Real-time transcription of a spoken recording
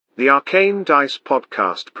The Arcane Dice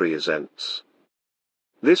Podcast presents.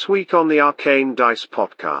 This week on the Arcane Dice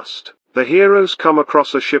Podcast, the heroes come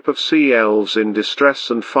across a ship of sea elves in distress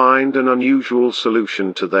and find an unusual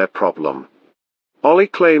solution to their problem. Ollie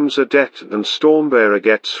claims a debt and Stormbearer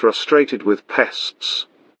gets frustrated with pests.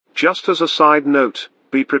 Just as a side note,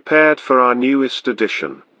 be prepared for our newest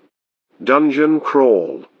edition. Dungeon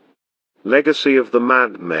Crawl. Legacy of the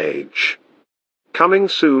Mad Mage. Coming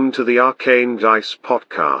soon to the Arcane Dice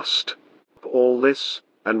Podcast. All this,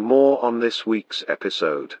 and more on this week's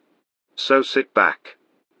episode. So sit back,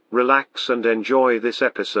 relax and enjoy this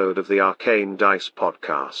episode of the Arcane Dice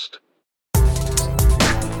Podcast.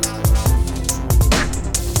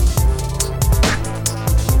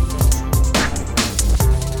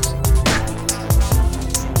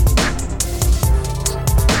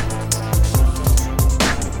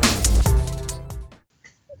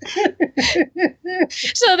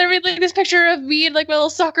 So they're reading this picture of me in like my little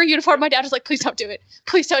soccer uniform. My dad was like, "Please don't do it.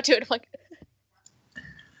 Please don't do it." I'm like,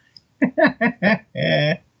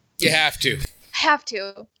 You have to. I have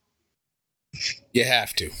to. You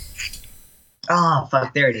have to. Ah,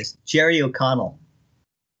 fuck, there it is. Jerry O'Connell.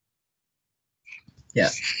 Yeah.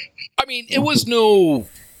 I mean, it was no...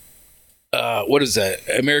 what is that?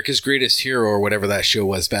 America's Greatest Hero or whatever that show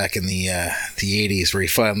was back in the 80s where he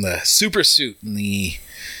found the super suit and the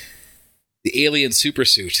alien super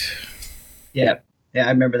suit. Yeah, I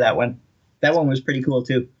remember that one. That one was pretty cool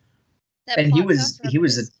too. And he was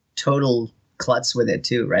a total klutz with it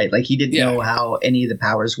too, right? Like he didn't know how any of the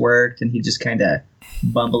powers worked, and he just kind of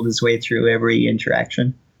bumbled his way through every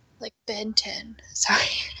interaction. Like Ben 10. Sorry.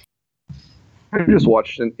 I just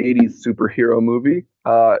watched an 80s superhero movie.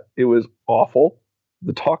 It was awful.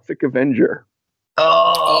 The Toxic Avenger.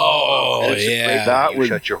 Oh yeah. That was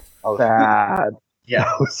bad. Yeah.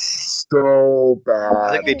 That was so bad.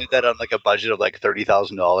 I think they did that on like a budget of like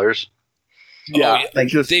 $30,000. Yeah, like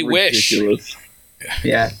just they ridiculous. wish.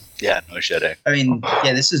 Yeah. Yeah, no shit. Eh? I mean,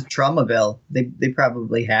 yeah, this is Traumaville. They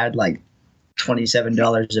probably had like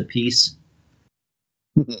 $27 a piece.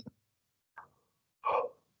 It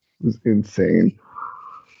was insane.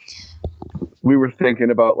 We were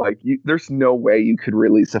thinking about like, there's no way you could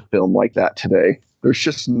release a film like that today. There's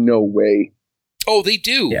just no way. Oh, they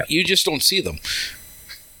do. Yeah. You just don't see them.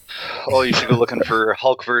 Oh, you should go looking for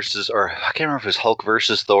Hulk versus, or I can't remember if it was Hulk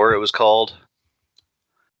versus Thor. It was called,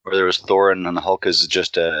 or there was Thor and the Hulk is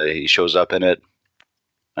just he shows up in it.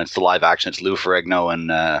 And it's the live action. It's Lou Ferrigno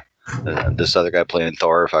and this other guy playing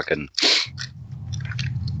Thor. Fucking,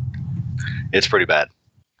 it's pretty bad.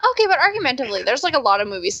 Okay, but argumentatively, there's like a lot of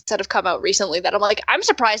movies that have come out recently that I'm like, I'm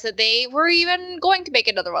surprised that they were even going to make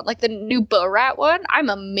another one. Like the new Borat one. I'm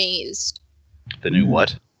amazed. The new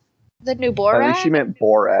what? The new I Borat? think she meant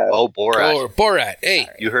Borat. Oh, Borat. Oh, Borat. Hey.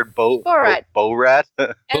 Sorry. You heard Borat. Borat?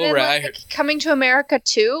 And then Borat. like Coming to America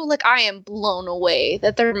too. Like I am blown away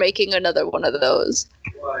that they're making another one of those.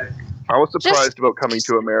 I was surprised about Coming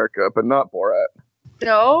to America, but not Borat.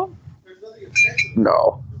 No?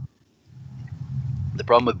 No. The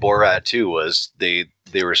problem with Borat too was they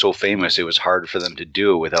were so famous it was hard for them to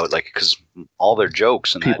do it without like because all their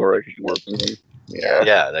jokes and People are ignoring them. Yeah.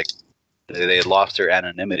 yeah like they had lost their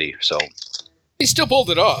anonymity, so He still pulled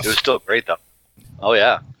it off. it was still great though. Oh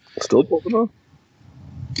yeah, Still pulling off?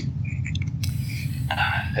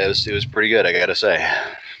 it was pretty good, I gotta say.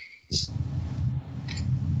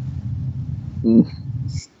 Mm.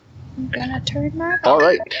 I'm gonna turn my All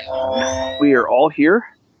right. We are all here.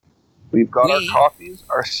 We've got our We- coffees,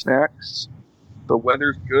 our snacks. The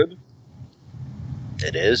weather's good.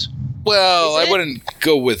 It is. Well, Is I it? wouldn't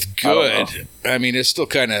go with I don't good. I mean, it's still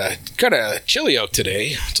kind of chilly out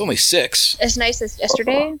today. It's only 6. As nice as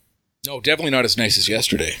yesterday. No, definitely not as nice as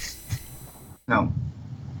yesterday. No.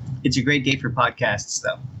 It's a great day for podcasts,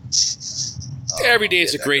 though. Every day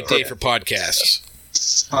is yeah, a great day for podcasts.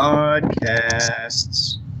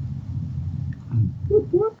 Podcasts.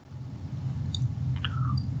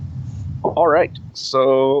 All right.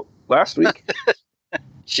 So last week,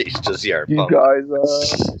 She's just the art you pump. guys.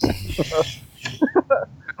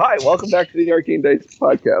 Hi, welcome back to the Arcane Dice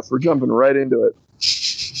Podcast. We're jumping right into it.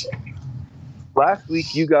 Last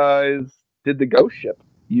week, you guys did the ghost ship.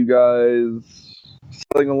 You guys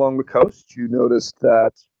sailing along the coast. You noticed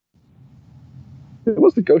that it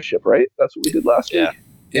was the ghost ship, right? That's what we did last Yeah. week.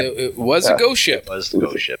 It was Yeah. a ghost ship. It was the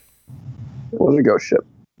ghost ship. It was a ghost ship.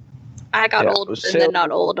 I got Yeah, old it was and then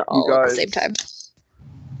not old all at the guys- same time.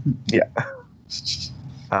 Yeah.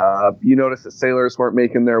 You noticed that sailors weren't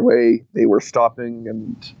making their way. They were stopping,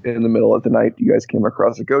 and in the middle of the night, you guys came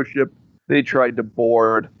across a ghost ship. They tried to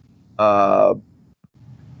board. Mortor,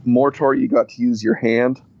 you got to use your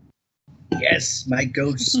hand Yes, my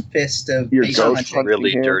ghost fist of Your face ghost punching. punch.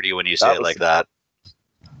 Really Here. dirty when you say it like that.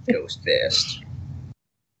 Ghost fist.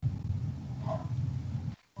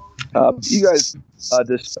 You guys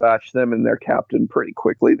dispatched them and their captain pretty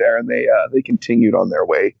quickly there, and they continued on their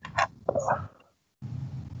way.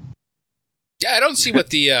 Yeah, I don't see what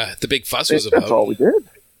the big fuss was about. That's all we did.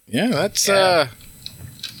 Yeah, that's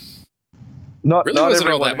Not Really not wasn't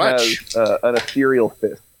all everyone that much. has an ethereal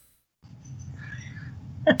fist.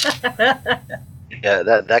 Yeah,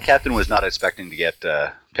 that captain was not expecting to get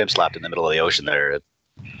pimp slapped in the middle of the ocean there.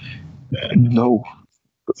 No,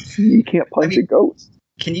 you can't punch a ghost.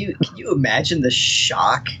 Can you imagine the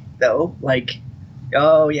shock though? Like,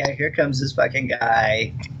 oh yeah, here comes this fucking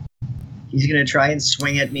guy. He's gonna try and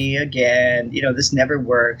swing at me again. You know, this never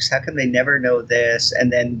works. How can they never know this?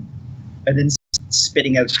 And then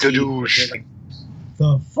spitting out teeth. Skadoosh. Like,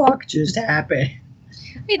 the fuck just happened?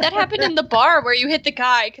 Wait, that happened in the bar where you hit the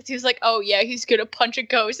guy because he was like, "Oh yeah, he's gonna punch a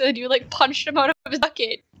ghost," and then you like punched him out of his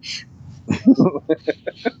bucket.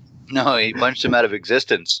 No, he punched him out of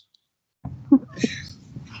existence.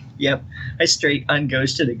 Yep, I straight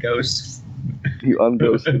unghosted a ghost. You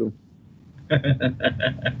unghosted them.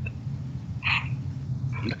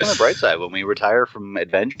 On the bright side, when we retire from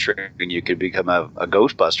adventuring, you could become a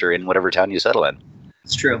ghostbuster in whatever town you settle in.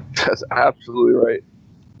 It's true. That's absolutely right.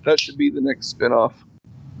 That should be the next spinoff.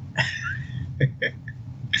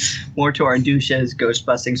 More to our douches ghost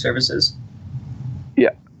busting services.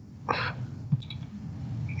 Yeah.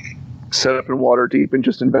 Set up in water deep and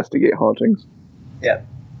just investigate hauntings. Yeah.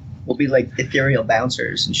 We'll be like ethereal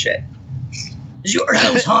bouncers and shit. Is your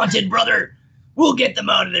house haunted, brother? We'll get them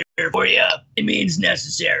out of there for you. It means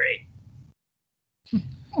necessary.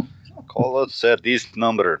 Call us at this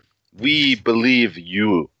number. We believe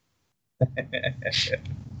you.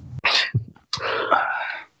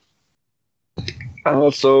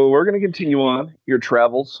 So we're going to continue on your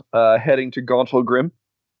travels, heading to Gauntlegrim.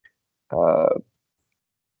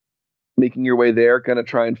 Making your way there, going to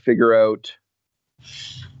try and figure out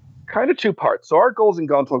kind of two parts. So our goals in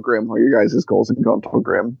Gauntlegrim, or your guys' goals in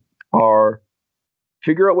Gauntlegrim, are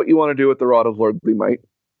figure out what you want to do with the Rod of Lordly Might.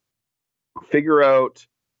 Figure out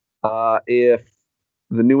if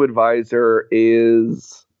the new advisor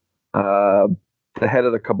is the head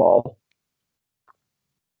of the Cabal.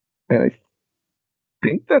 And I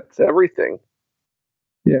think that's everything.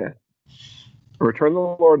 Yeah. Return the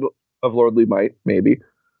Lord of Lordly Might, maybe,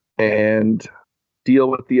 and deal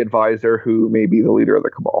with the advisor who may be the leader of the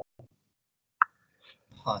Cabal.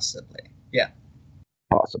 Possibly. Yeah.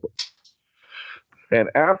 Possibly. And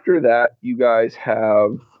after that, you guys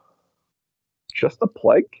have just the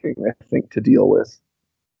Plague King, I think, to deal with.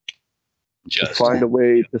 Just Find a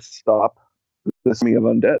way to stop this army of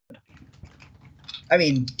undead. I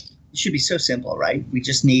mean, it should be so simple, right? We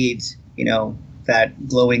just need, that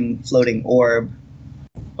glowing, floating orb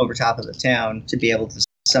over top of the town to be able to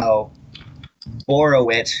somehow borrow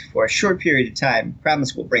it for a short period of time.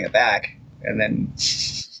 Promise we'll bring it back, and then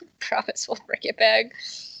Promise we'll bring it back.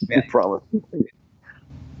 Yeah. I promise.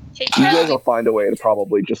 Hey, You guys Chad, will find a way to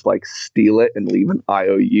probably just steal it and leave an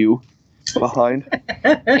IOU behind.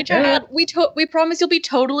 hey, Chad, we promise you'll be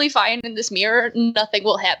totally fine in this mirror. Nothing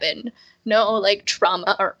will happen. No,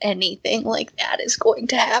 trauma or anything like that is going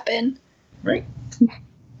to happen. right.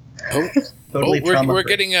 Oh, we're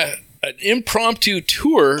getting an impromptu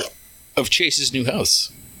tour of Chayse's new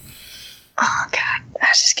house. Oh God, I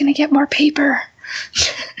was just gonna get more paper.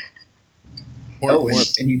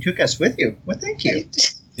 And you took us with you. Well, thank you.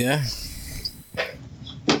 Yeah.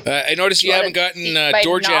 I noticed you You haven't wanna gotten see my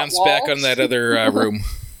door knot jams back walls? on that other room.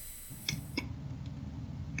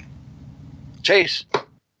 Chayse,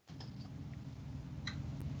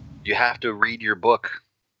 you have to read your book.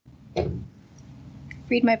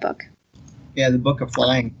 Read my book. Yeah, the Book of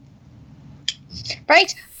Flying.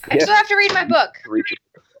 Right? I Yeah. still have to read my book.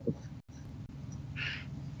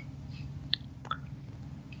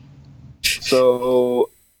 So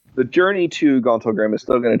the journey to Gauntlegrim is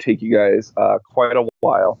still going to take you guys quite a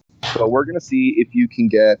while. So we're going to see if you can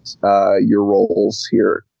get your rolls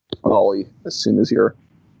here, Ollie, as soon as you're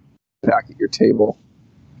back at your table.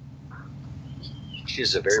 She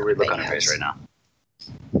has a very weird look on her face right now.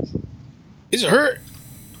 Is it her?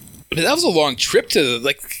 I mean, that was a long trip to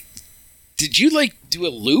Did you do a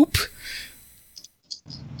loop?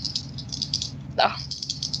 No.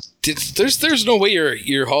 There's no way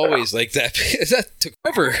your hallways like that. That took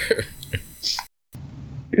forever,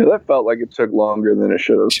 Yeah, that felt like it took longer than it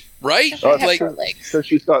should have. right? I have Like short legs. So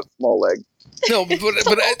she's got small legs. no, but Little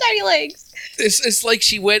tiny legs. it's like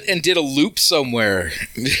she went and did a loop somewhere.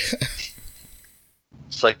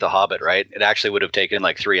 It's like The Hobbit, right? It actually would have taken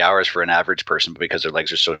like 3 hours for an average person, but because their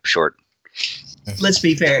legs are so short. Let's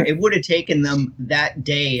be fair. It would have taken them that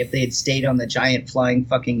day if they had stayed on the giant flying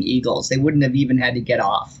fucking eagles. They wouldn't have even had to get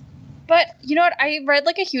off. But you know what? I read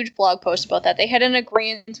like a huge blog post about that. They had an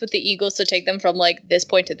agreement with the eagles to take them from like this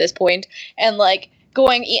point to this point, and like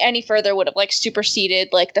going any further would have like superseded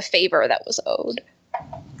like the favor that was owed.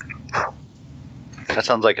 That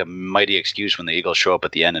sounds like a mighty excuse when the eagles show up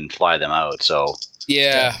at the end and fly them out. So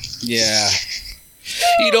yeah.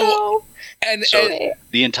 You know, and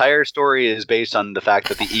the entire story is based on the fact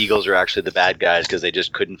that the eagles are actually the bad guys because they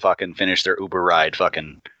just couldn't fucking finish their Uber ride.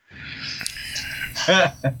 Fucking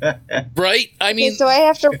right. I mean, okay, so I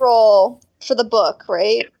have to roll for the book,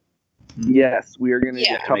 right? Yes, we are going to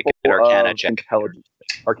get a couple Arcana check. Intelligence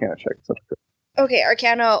Arcana checks. Okay,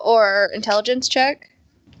 Arcana or Intelligence check?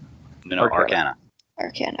 No, Arcana.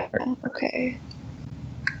 Arcana. Okay.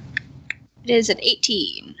 It is an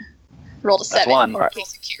 18. Rolled a 7. That's one. In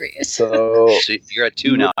case you're curious. So you're at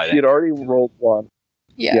 2 now, I think. You'd already rolled 1.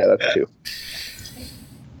 Yeah, that's 2.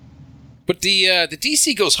 But the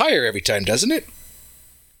DC goes higher every time, doesn't it?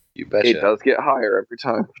 You betcha. It does get higher every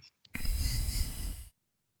time.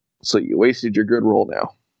 So you wasted your good roll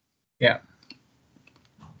now. Yeah.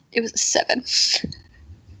 It was a 7.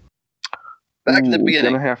 Back to the beginning. You're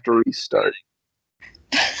gonna have to restart.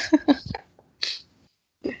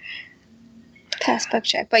 Pass book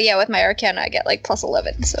check. But yeah, with my Arcana, I get like plus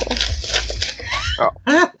 11, so. So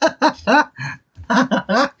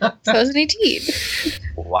it was an 18.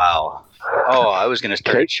 Wow. Oh, I was going to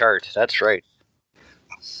start a chart. That's right.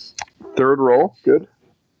 Third roll. Good.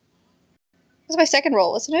 That was my second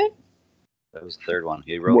roll, wasn't it? That was the third one.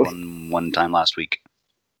 You rolled one time last week.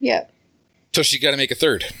 Yeah. So she got to make a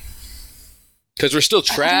third. Because we're still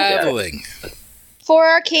traveling. 4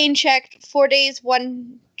 arcane check, 4 days,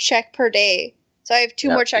 1 check per day. So I have 2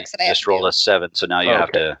 more checks that I have to just rolled a 7, so now you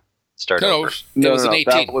have to start over. It was an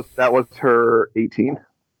 18. That was her 18.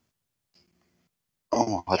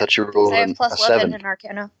 Oh, I thought you were rolling I have plus a 11 7. in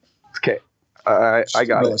Arcana. Okay. I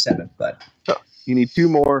got roll it. a 7, but So you need 2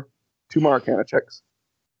 more Arcana checks.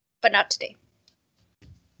 But not today.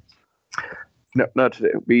 No, not today.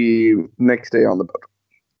 It'll be next day on the boat.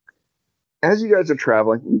 As you guys are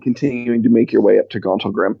traveling and continuing to make your way up to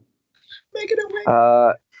Gauntled Grim, make it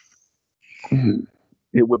away.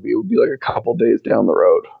 It would be like a couple days down the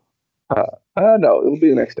road. No, it'll be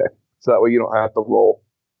the next day. So that way you don't have to roll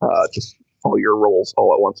just all your rolls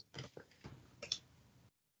all at once.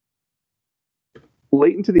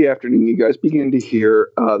 Late into the afternoon, you guys begin to hear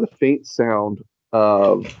the faint sound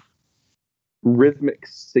of rhythmic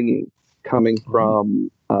singing coming from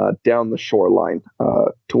down the shoreline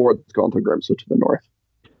towards Gauntled Grim, so to the north.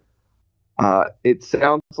 It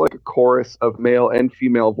sounds like a chorus of male and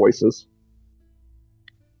female voices.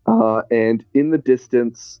 And in the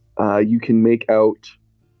distance, you can make out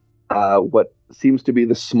what seems to be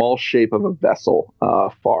the small shape of a vessel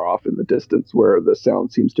far off in the distance where the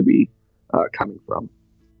sound seems to be coming from.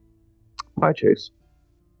 Hi, Chayse.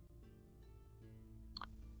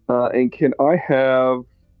 And can I have...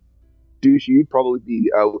 Douche, you'd probably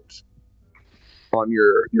be out on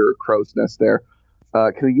your crow's nest there.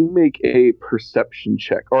 Can you make a perception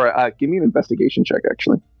check? Or give me an investigation check,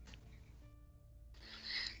 actually.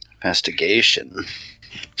 Investigation.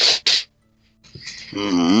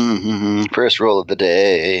 First roll of the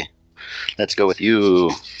day. Let's go with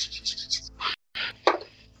you.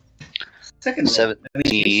 Second roll.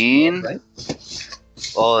 17. Right?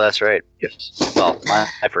 Oh, that's right. Yes. Well, my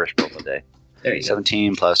first roll of the day. There you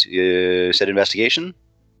 17 plus, you said investigation?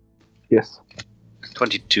 Yes.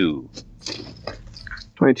 22.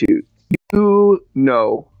 22. You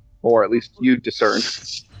know, or at least you discern,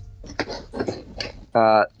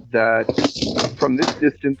 that from this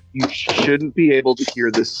distance, you shouldn't be able to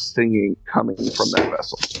hear this singing coming from that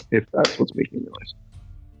vessel, if that's what's making the noise.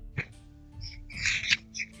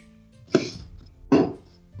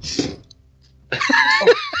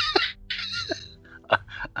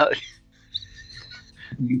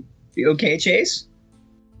 You okay, Chayse?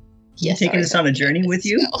 Yes, taking us on a journey with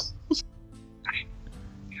you?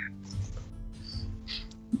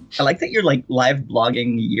 I like that you're like live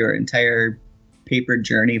blogging your entire paper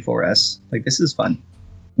journey for us. Like, this is fun.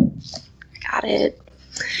 Got it.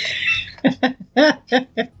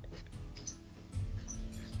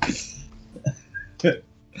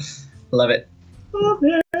 Love it.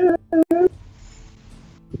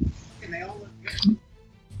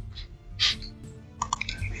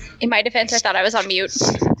 In my defense, I thought I was on mute.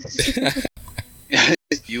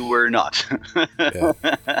 You were not.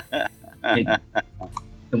 It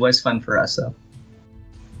was fun for us, though.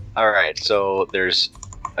 All right, so there's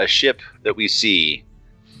a ship that we see,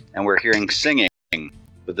 and we're hearing singing,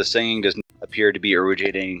 but the singing doesn't appear to be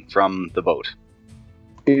originating from the boat.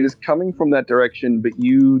 It is coming from that direction, but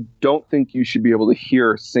you don't think you should be able to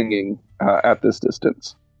hear singing at this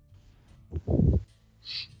distance.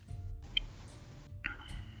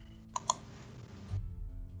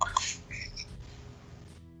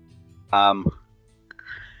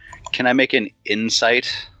 Can I make an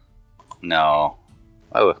insight? No.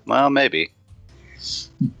 Oh, well, maybe.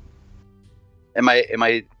 Am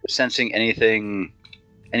I sensing anything,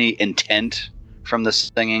 any intent from the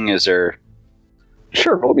singing? Is there...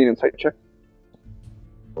 Sure, roll me an insight check.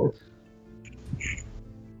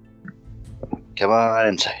 Come on,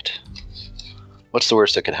 insight. What's the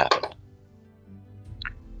worst that could happen?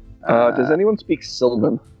 Does anyone speak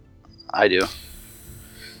Sylvan? I do.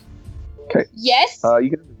 Okay. Yes. You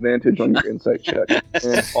get an advantage on your insight check.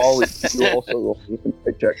 And Ollie, you also roll an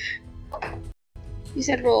insight check. You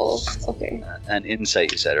said roll. Okay. An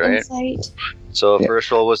insight, you said, right? Insight. So first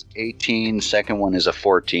roll was 18, second one is a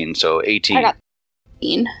 14, so 18. I got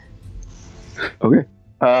 18. Okay.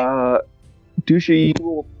 Dusha, you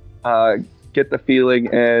will get the feeling,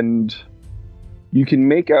 and you can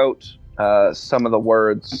make out some of the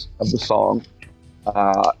words of the song.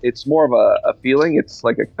 It's more of a feeling. It's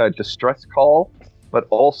like a distress call, but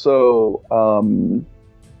also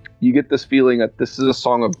you get this feeling that this is a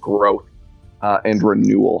song of growth and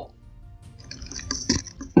renewal.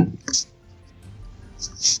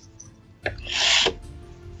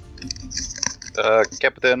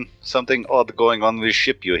 Captain, something odd going on with the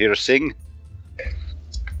ship. You hear sing?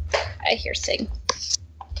 I hear sing.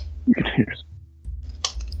 You can hear.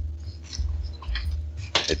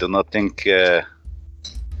 I do not think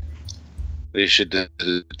we should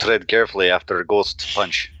tread carefully after a ghost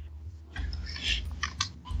punch.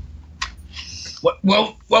 What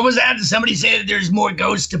was that? Did somebody say that there's more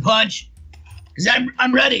ghosts to punch? Because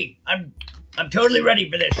I'm ready. I'm totally ready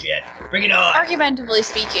for this shit. Bring it on. Argumentatively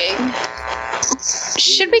speaking,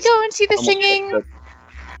 should we go and see the singing?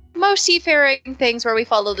 Most seafaring things where we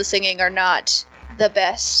follow the singing are not the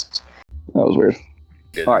best. That was weird.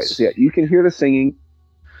 All right, so yeah, you can hear the singing.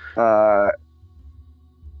 What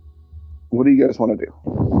do you guys want to do?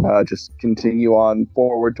 Just continue on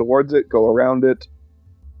forward towards it, go around it.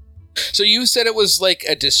 So you said it was like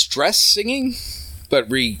a distress singing, but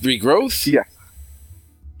regrowth? Yeah.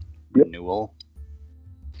 Yep. Renewal.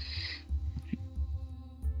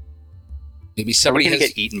 Maybe somebody has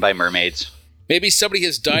get eaten by mermaids. Maybe somebody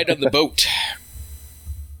has died on the boat.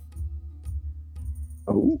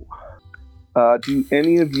 Oh. Do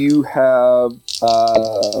any of you have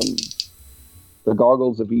the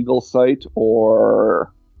goggles of eagle sight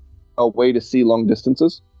or a way to see long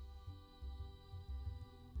distances?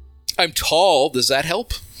 I'm tall. Does that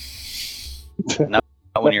help? Not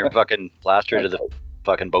when you're fucking plastered to the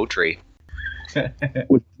fucking boat tree.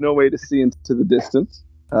 With no way to see into the distance,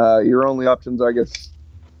 your only options, I guess,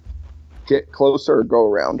 get closer or go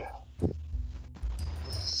around.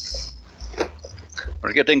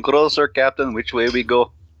 We're getting closer, Captain. Which way we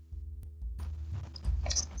go?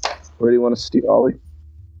 Where do you want to steer, Ollie?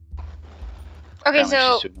 Okay,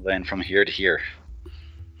 so land from here to here.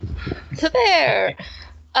 to there.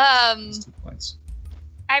 Points.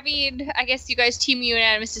 I mean, I guess you guys team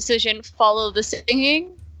unanimous decision, follow the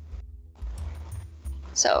singing.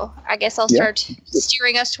 So I guess I'll start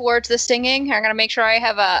steering us towards the singing. I'm gonna make sure I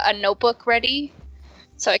have a notebook ready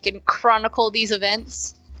so I can chronicle these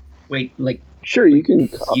events. Wait, like Sure, you can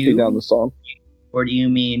copy down the song. Or do you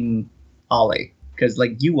mean Ollie? Because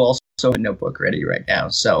like you also have a notebook ready right now,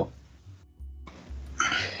 so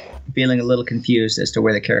feeling a little confused as to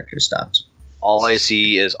where the character stops. All I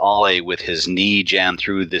see is Ollie with his knee jammed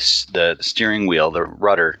through the steering wheel, the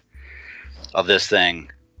rudder of this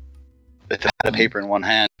thing, with the paper in one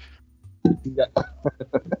hand. Yeah.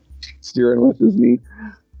 Steering with his knee.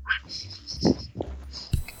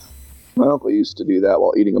 My uncle used to do that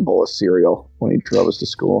while eating a bowl of cereal when he drove us to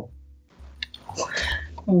school.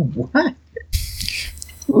 What?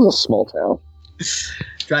 It was a small town.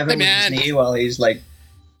 Driving with his knee while he's like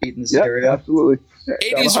eating the cereal. Yeah, absolutely.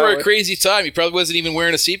 80s were a crazy time. He probably wasn't even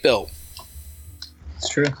wearing a seatbelt. It's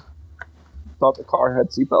true. Thought the car had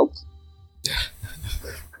seatbelts? It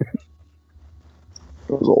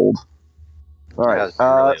was old. All right.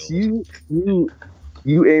 So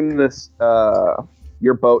you aim this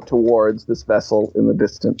your boat towards this vessel in the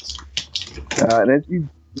distance, and as you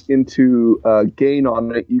begin to gain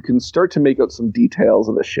on it, you can start to make out some details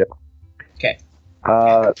of the ship. Okay.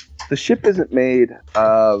 The ship isn't made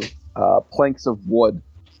of planks of wood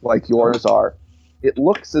like yours are. It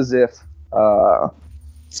looks as if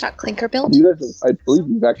It's not clinker built. You guys, I believe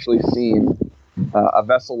you've actually seen a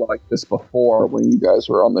vessel like this before when you guys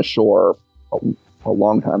were on the shore a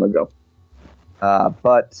long time ago.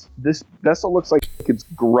 But this vessel looks like it's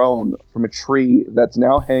grown from a tree that's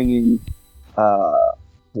now hanging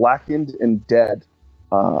blackened and dead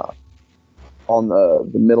on the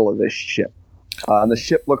middle of this ship. And the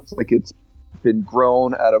ship looks like it's been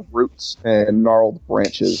grown out of roots and gnarled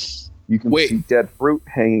branches. You can see dead fruit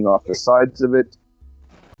hanging off the sides of it.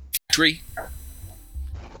 Tree.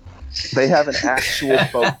 They have an actual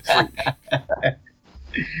boat tree.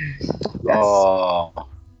 Yes. Oh,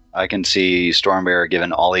 I can see Stormbear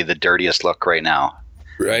giving Ollie the dirtiest look right now.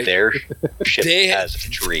 Right. Their ship has a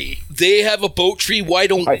tree. They have a boat tree. Why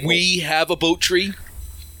don't we have a boat tree?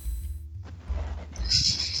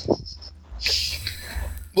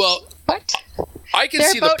 Well, what? I can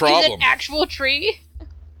see the problem. Their boat is an actual tree?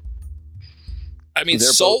 I mean,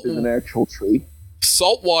 their boat is an actual tree.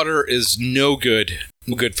 Salt water is no good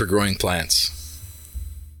for growing plants.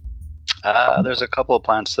 There's a couple of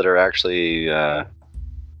plants that are actually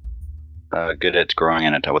good at growing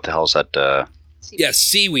in it. What the hell is that? Yeah,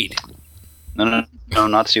 seaweed. No,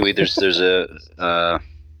 not seaweed. There's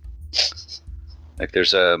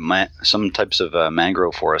some types of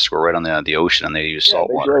mangrove forests who are right on the ocean, and they use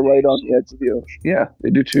salt water. They grow right on the edge of the ocean. Yeah,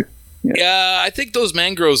 they do too. Yeah, I think those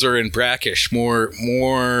mangroves are in brackish, more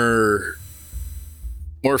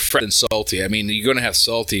fresh than salty. I mean, you're going to have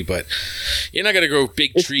salty, but you're not going to grow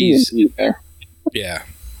big trees. D&D there. Yeah.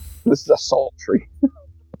 This is a salt tree.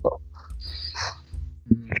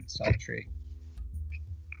 Salt tree.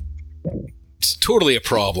 It's totally a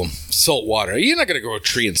problem. Salt water. You're not going to grow a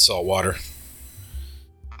tree in salt water.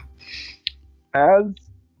 As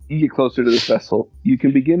you get closer to this vessel, you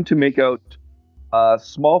can begin to make out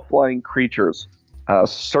small flying creatures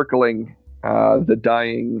circling the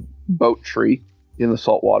dying boat tree in the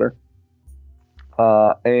salt water.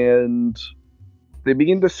 And they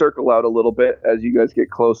begin to circle out a little bit as you guys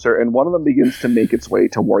get closer, and one of them begins to make its way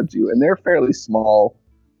towards you. And they're fairly small.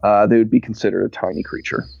 They would be considered a tiny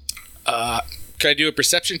creature. Can I do a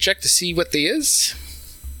perception check to see what they is?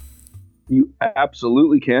 You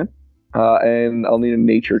absolutely can. And I'll need a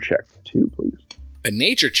nature check too, please. A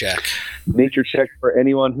nature check? Nature check for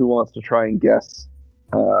anyone who wants to try and guess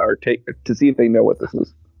or take to see if they know what this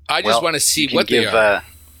is. I just want to see what they are.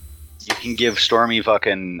 You can give Stormy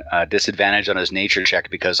fucking disadvantage on his nature check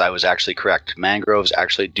because I was actually correct. Mangroves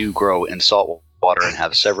actually do grow in salt water and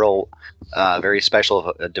have several very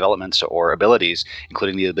special developments or abilities,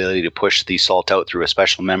 including the ability to push the salt out through a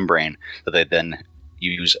special membrane that they then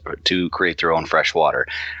use to create their own fresh water.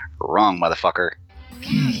 Wrong, motherfucker.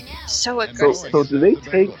 So aggressive. So do they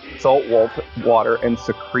take salt water and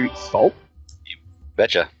secrete salt? You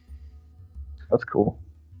betcha. That's cool.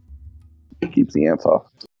 It keeps the ants off.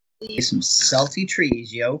 Some salty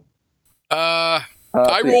trees, yo. I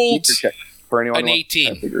rolled for anyone an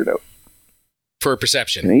 18. Figure it out. For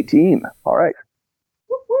perception. An 18. All right.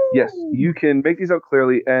 Woo-hoo. Yes, you can make these out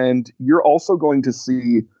clearly, and you're also going to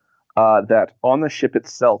see that on the ship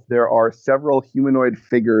itself there are several humanoid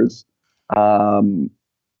figures, not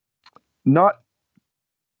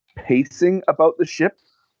pacing about the ship,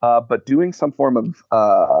 but doing some form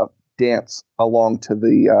of dance along to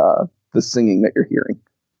the singing that you're hearing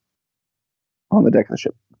on the deck of the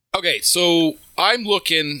ship. Okay, so I'm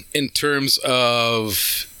looking in terms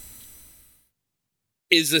of,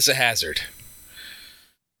 is this a hazard?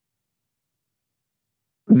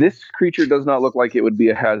 This creature does not look like it would be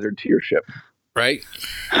a hazard to your ship. Right?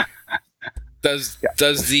 Does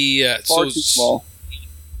the far too small.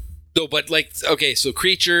 No, but like, okay, so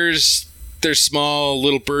creatures, they're small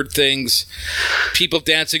little bird things. People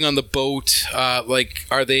dancing on the boat, like,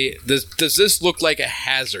 are they? Does this look like a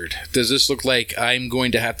hazard? Does this look like I'm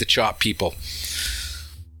going to have to chop people?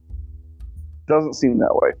 Doesn't seem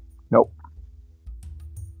that way. Nope.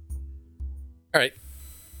 All right.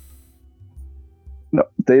 No,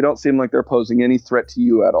 they don't seem like they're posing any threat to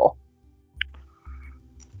you at all.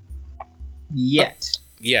 Yet.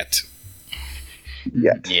 Yet.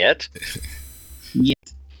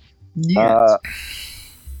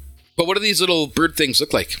 But what do these little bird things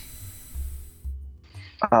look like?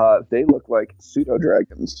 They look like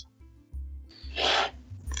pseudo-dragons.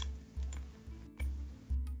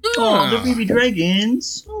 Oh, they're baby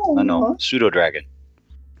dragons. I know, pseudo-dragon.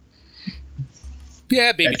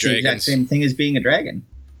 Yeah, baby That's dragons. the exact same thing as being a dragon.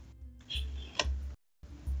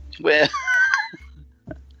 Well,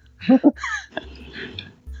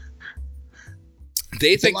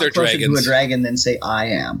 they It's think a lot they're closer dragons. to a dragon than say I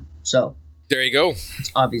am. So There you go.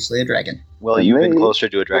 it's obviously a dragon. well, you've been closer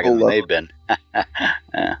to a dragon than they've been.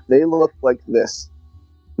 They look like this.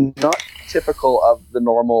 not typical of the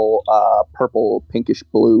normal purple, pinkish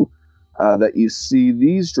blue that you see.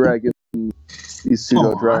 These dragons, these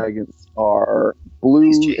pseudo dragons, are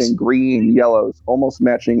blue and green and yellows, almost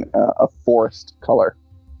matching a forest color.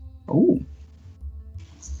 Oh.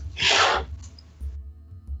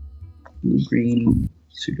 Blue, green,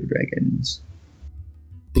 pseudo dragons.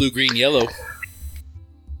 Blue, green, yellow.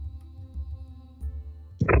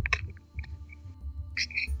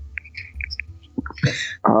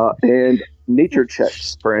 And nature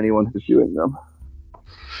checks for anyone who's doing them.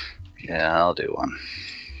 Yeah, I'll do one.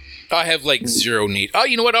 I have like 0 nature. Oh,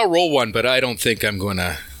 you know what? I'll roll one, but I don't think I'm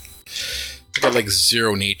gonna. I got like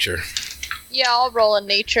 0 nature. Yeah, I'll roll in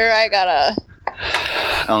nature. I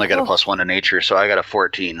only got a +1 in nature, so I got a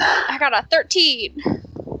 14. I got a 13.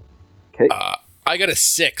 Okay. I got a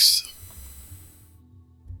 6.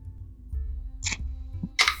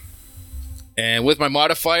 And with my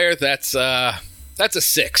modifier, that's a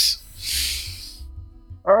 6.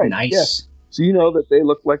 All right. Nice. Yeah. So you know that they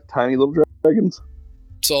look like tiny little dragons.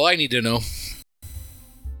 That's all I need to know.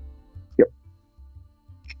 Yep.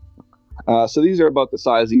 So these are about the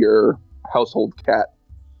size of your household cat.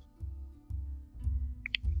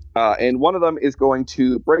 And one of them is going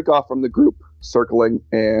to break off from the group, circling,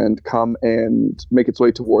 and come and make its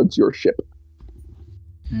way towards your ship.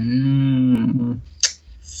 The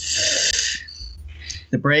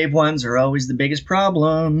brave ones are always the biggest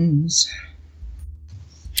problems.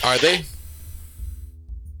 Are they?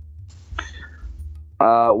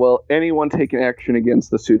 Well, anyone take an action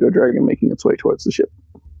against the pseudo dragon making its way towards the ship.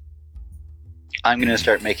 I'm going to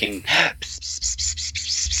start making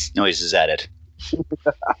noises at it.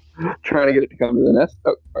 Trying to get it to come to the nest.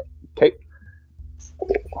 Oh, okay.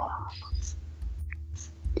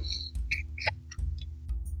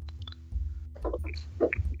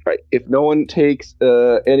 Right. If no one takes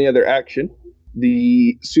any other action,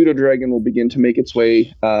 the pseudo dragon will begin to make its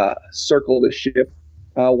way, circle the ship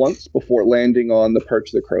once before landing on the perch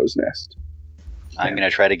of the crow's nest. I'm going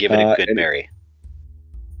to try to give it a good berry.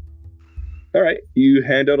 All right. You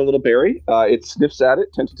hand out a little berry. It sniffs at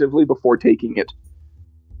it tentatively before taking it.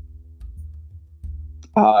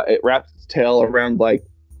 It wraps its tail around like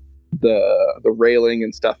the railing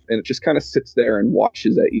and stuff, and it just kind of sits there and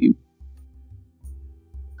watches at you.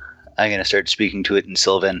 I'm going to start speaking to it in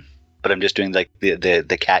Sylvan, but I'm just doing like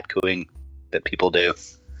the cat cooing that people do.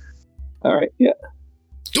 All right, yeah.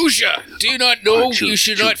 Dusha, do you not know you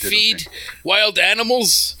should not feed wild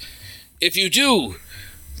animals? If you do,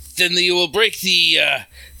 then you will break the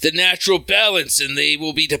natural balance and they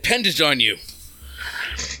will be dependent on you.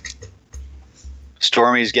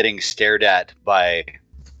 Stormy's getting stared at by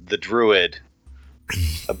the druid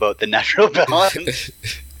about the natural balance.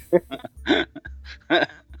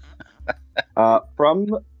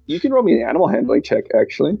 You can roll me an animal handling check,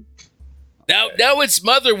 actually. Now its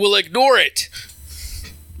mother will ignore it.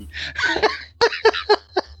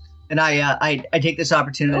 And I take this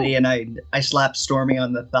opportunity and I slap Stormy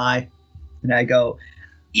on the thigh, and I go,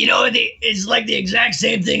 You know, it's like the exact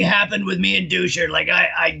same thing happened with me and Dusher. Like,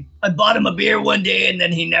 I bought him a beer one day and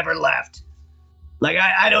then he never left. Like,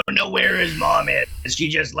 I don't know where his mom is. She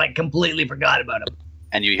just, like, completely forgot about him.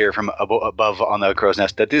 And you hear from above on the crow's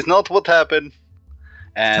nest, that is not what happened.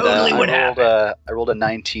 And totally what happened. I rolled a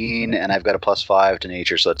 19, and I've got a +5 to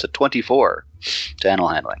nature, so it's a 24 to animal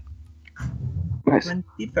handling. Nice.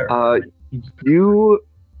 You,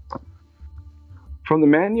 from the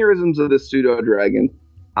mannerisms of the pseudo-dragon,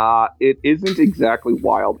 it isn't exactly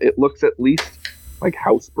wild. It looks at least like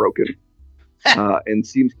housebroken, and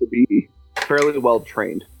seems to be fairly well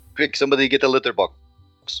trained. Quick, somebody get the litter box.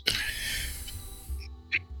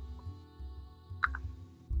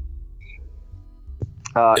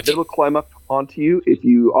 It'll climb up onto you if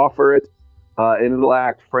you offer it, and it'll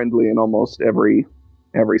act friendly in almost every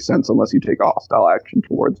sense, unless you take a hostile action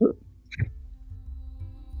towards it.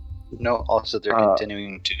 No, also they're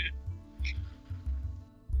continuing to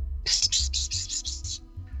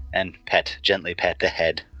and gently pet the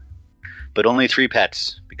head, but only 3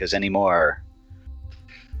 pets, because any more,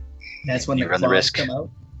 that's when you run the risk. Come out.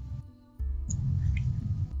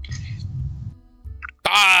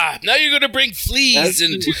 Now you're going to bring fleas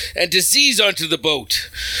and disease onto the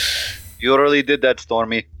boat. You already did that,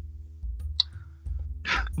 Stormy.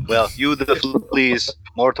 Well, you the fleas,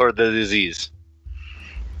 more toward the disease.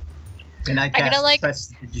 And I cast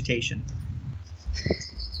prestidigitation.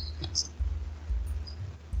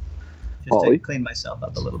 Just to clean myself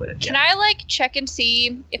up a little bit. Can I check and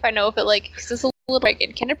see if I know if it because it's a little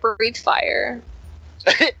break-in. Can it breathe fire?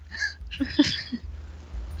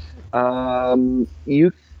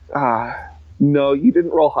 No, you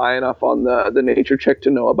didn't roll high enough on the nature check to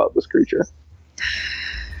know about this creature.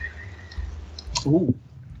 Ooh,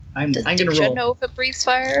 I'm gonna roll. Should know if it breathes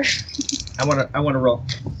fire. I wanna roll.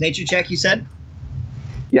 Nature check, you said?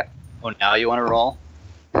 Yeah. Oh, now you want to roll?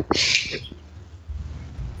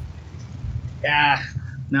 Yeah.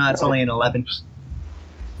 No, it's only an 11.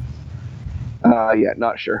 Yeah,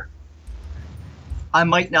 not sure. I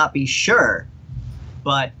might not be sure,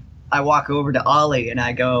 but I walk over to Ollie and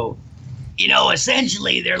I go, You know,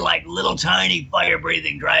 essentially, they're like little tiny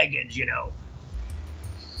fire-breathing dragons, you know.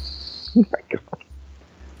 Oh my god.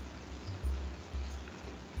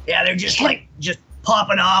 Yeah, they're just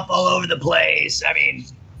popping off all over the place. I mean,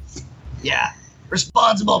 yeah.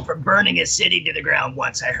 Responsible for burning a city to the ground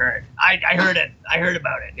once, I heard. I heard it. I heard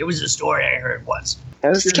about it. It was a story I heard once.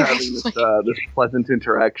 As you're having this pleasant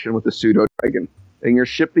interaction with the pseudo-dragon, and your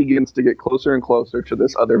ship begins to get closer and closer to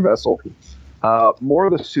this other vessel, more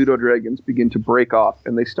of the pseudo-dragons begin to break off,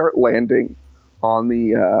 and they start landing on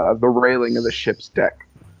the railing of the ship's deck.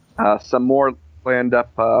 Some more land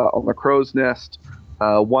up on the crow's nest.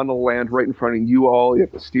 One will land right in front of you all. You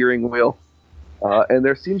have the steering wheel. And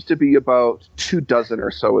there seems to be about 24 or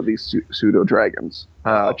so of these pseudo-dragons,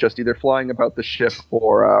 just either flying about the ship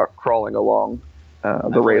or crawling along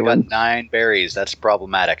the railing. Got 9 berries. That's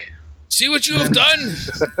problematic. See what you have done?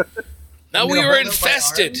 Now we are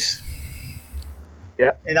infested.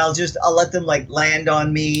 Yeah. and I'll let them like land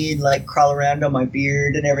on me, like crawl around on my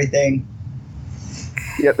beard and everything.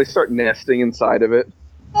 Yeah, they start nesting inside of it.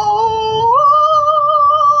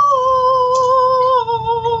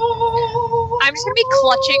 I'm just gonna be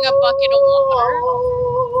clutching a bucket of water.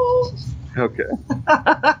 Okay.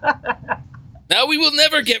 Now we will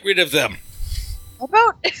never get rid of them. How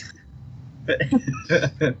about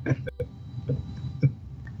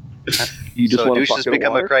You just So want Douche to has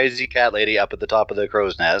become a crazy cat lady up at the top of the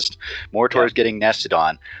crow's nest. Mortor's getting nested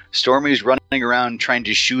on. Stormy's running around trying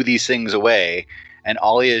to shoo these things away, and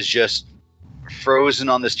Ollie is just frozen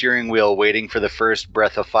on the steering wheel waiting for the first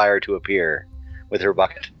breath of fire to appear with her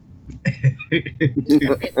bucket.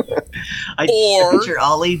 I picture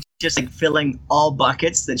Ollie just like filling all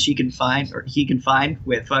buckets that she can find or he can find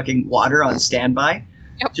with fucking water on standby.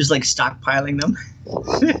 Yep. Just like stockpiling them.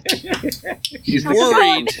 He's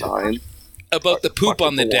worried about the poop Buckets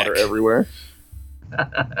on the of deck. water everywhere.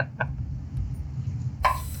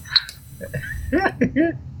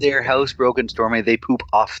 They're housebroken, Stormy. They poop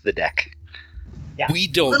off the deck. Yeah. We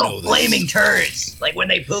don't Little know this. flaming turds. Like when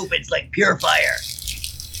they poop, it's like pure fire.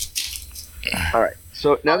 All right.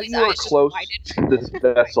 So now that Ollie's you are eyes just close widened. to this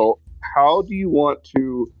vessel, how do you want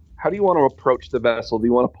to approach the vessel? Do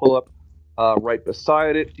you want to pull up right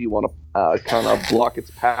beside it? Do you want to kind of block its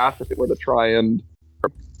path if it were to try and?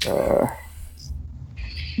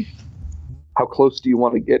 How close do you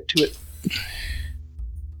want to get to it?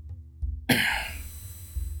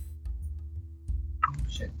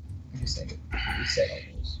 Shit. You said all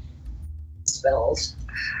those spells.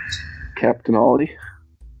 Captain Ollie.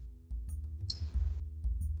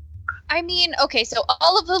 I mean, okay, so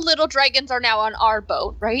all of the little dragons are now on our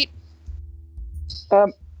boat, right?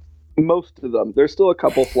 Most of them. There's still a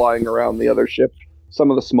couple flying around the other ship.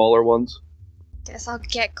 Some of the smaller ones. Guess I'll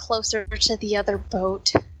get closer to the other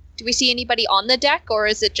boat. Do we see anybody on the deck, or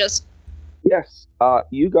is it just... Yes.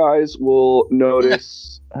 You guys will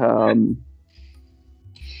notice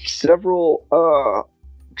several... I'm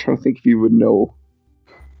trying to think if you would know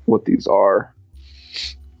what these are.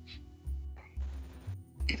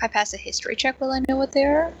 If I pass a history check, will I know what they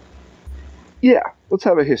are? Yeah, let's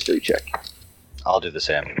have a history check. I'll do the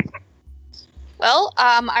same. Well,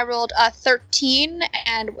 I rolled a 13,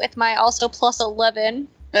 and with my also plus 11,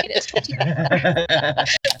 it is 20.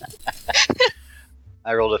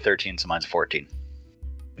 I rolled a 13, so mine's 14.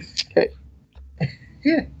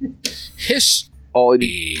 History.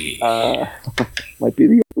 Might be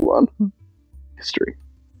the other one. History.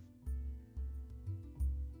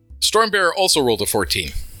 Stormbearer also rolled a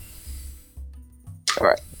 14. All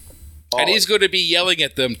right. And he's going to be yelling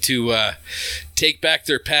at them to take back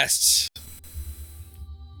their pests.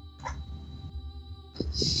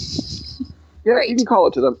 Yeah, Great. you can call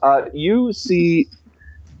it to them. You see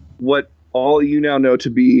what all you now know to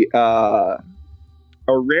be a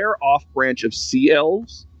rare off-branch of sea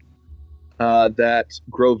elves that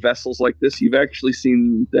grow vessels like this. You've actually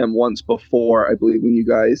seen them once before, I believe, when you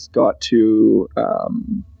guys got to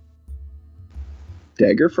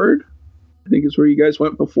Daggerford, I think is where you guys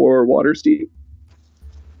went before Waterdeep.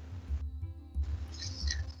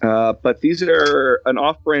 But these are an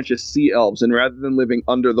off-branch of sea elves, and rather than living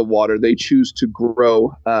under the water, they choose to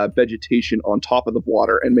grow vegetation on top of the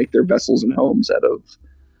water and make their vessels and homes out of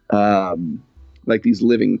like these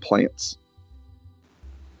living plants.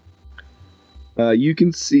 You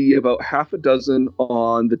can see about half a dozen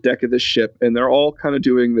on the deck of the ship, and they're all kind of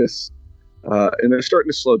doing this, and they're starting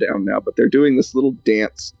to slow down now, but they're doing this little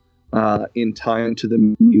dance in time to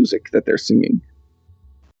the music that they're singing,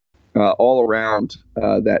 all around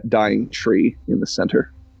that dying tree in the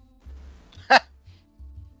center.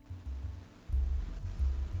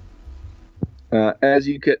 As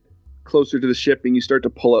you get closer to the ship and you start to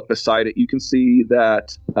pull up beside it, you can see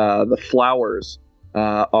that the flowers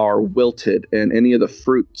are wilted, and any of the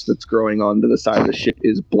fruits that's growing onto the side of the ship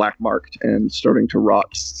is black marked and starting to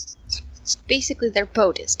rot. Basically, their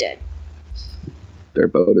boat is dead. Their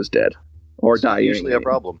boat is dead. Or dying. Usually a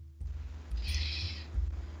problem.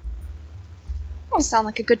 Well, sound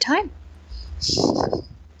like a good time.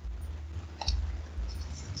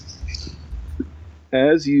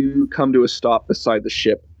 As you come to a stop beside the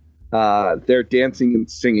ship, their dancing and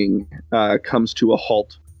singing comes to a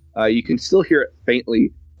halt. You can still hear it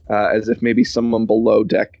faintly, as if maybe someone below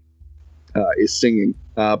deck is singing.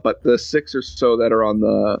 But the 6 or so that are on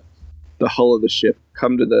the hull of the ship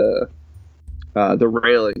come to the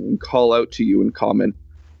railing and call out to you in common,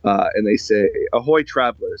 and they say, "Ahoy,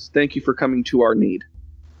 travelers! Thank you for coming to our need.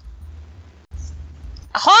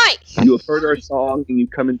 Ahoy! You have heard our song, and you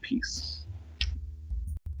come in peace."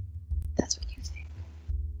 That's what you say.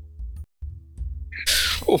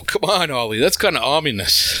 Oh, come on, Ollie. That's kind of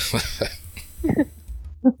ominous.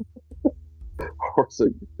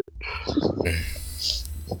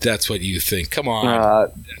 That's what you think. Come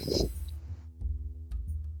on.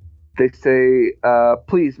 They say,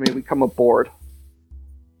 "Please, may we come aboard?"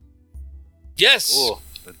 Yes. Ooh.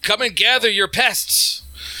 Come and gather your pests.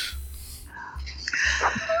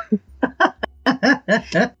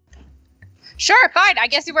 Sure, fine. I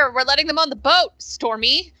guess we're letting them on the boat,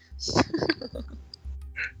 Stormy.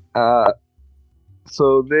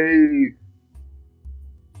 So they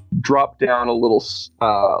drop down a little,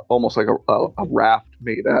 almost like a raft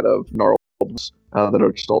made out of gnarls that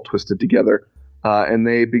are just all twisted together, and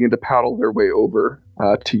they begin to paddle their way over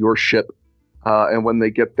to your ship. And when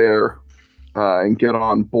they get there and get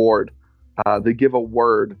on board, they give a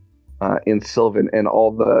word in Sylvan, and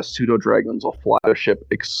all the pseudo-dragons will fly the ship,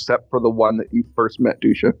 except for the one that you first met,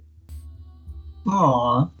 Dusha.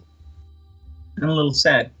 Aww. I'm a little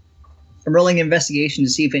sad. I'm rolling an investigation to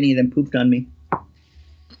see if any of them pooped on me.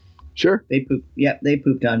 Sure. They pooped. Yep, they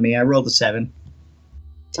pooped on me. I rolled a 7.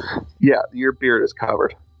 Yeah, your beard is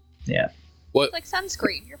covered. Yeah. What? It's like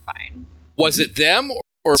sunscreen. You're fine. Was it them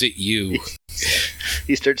or was it you?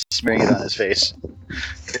 He starts smearing it on his face.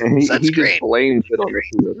 And he That's just great. blames it on the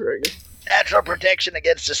pseudo-dragon. Natural protection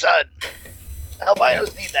against the sun.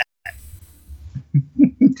 Albinos need that.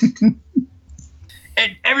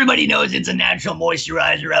 And everybody knows it's a natural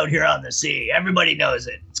moisturizer out here on the sea. Everybody knows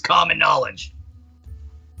it. It's common knowledge.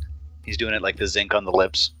 He's doing it like the zinc on the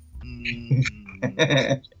lips.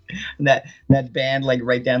 that band, like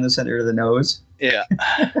right down the center of the nose. Yeah.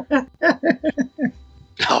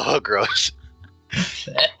 Oh, gross. It's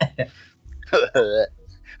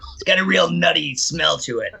got a real nutty smell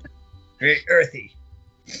to it. Very earthy.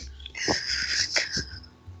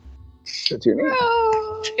 That's your name.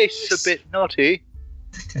 Tastes a bit naughty.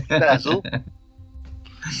 Basil.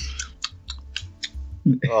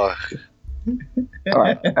 Oh. All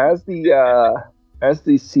right. As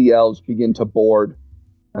the sea elves begin to board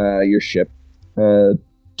your ship, 2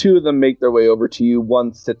 of them make their way over to you.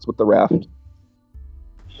 One sits with the raft,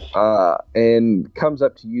 and comes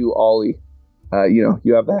up to you, Ollie. You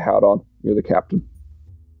have the hat on. You're the captain.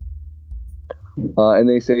 And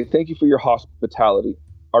they say, "Thank you for your hospitality.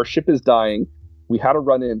 Our ship is dying. We had a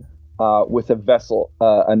run-in with a vessel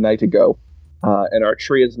a night ago, and our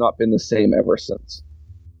tree has not been the same ever since."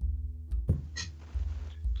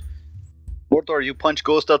 Mordor, you punch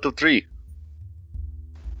ghost out of tree.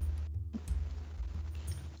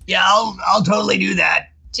 Yeah, I'll totally do that.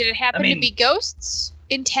 Did it happen to be ghosts?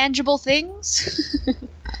 Intangible things?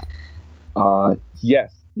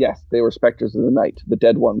 Yes, they were specters of the night, the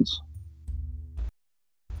dead ones.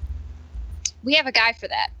 We have a guy for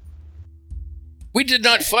that. We did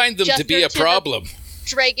not find them to be a problem.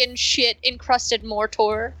 Dragon shit encrusted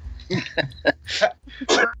mortar.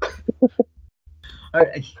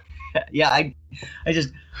 I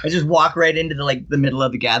just walk right into the middle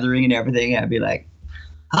of the gathering and everything, and I'd be like,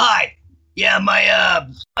 Hi. Yeah, my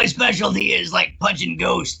specialty is like punching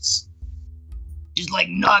ghosts. Just like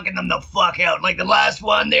knocking them the fuck out. Like the last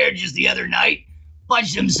one there just the other night,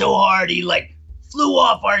 punched him so hard he like flew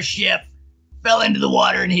off our ship, fell into the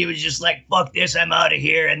water, and he was just like, fuck this, I'm out of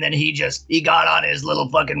here. And then he got on his little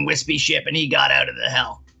fucking wispy ship and he got out of the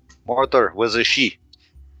hell. Mortar was a she.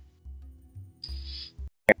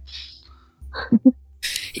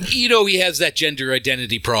 You know he has that gender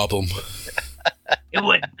identity problem. It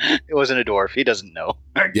wasn't a dwarf. He doesn't know.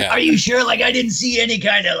 Are you sure? Like, I didn't see any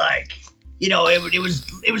kind of like, it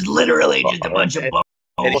was literally just a bunch of nipple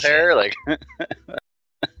hair. Like,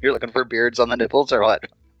 you're looking for beards on the nipples or what?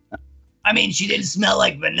 I mean, she didn't smell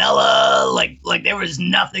like vanilla. Like there was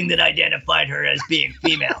nothing that identified her as being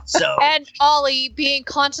female. So and Ollie being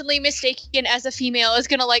constantly mistaken as a female is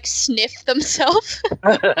gonna like sniff themselves.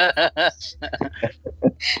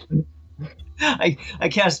 I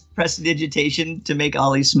cast prestidigitation to make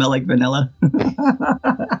Ollie smell like vanilla.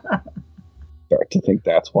 Start to think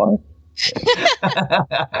that's why.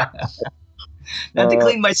 Not to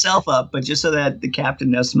clean myself up, but just so that the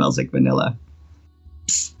captain now smells like vanilla.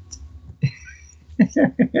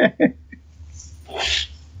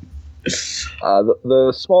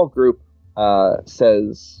 The small group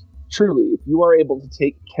says, truly, if you are able to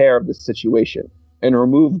take care of this situation and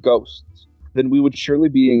remove ghosts, then we would surely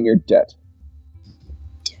be in your debt.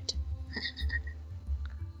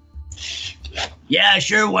 Yeah,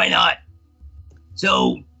 sure, why not?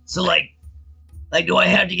 So like, do I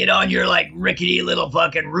have to get on your like rickety little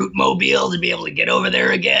fucking root mobile to be able to get over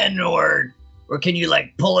there again, or can you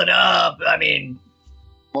like pull it up? I mean,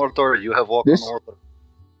 Mortar, you have walked on Mortar.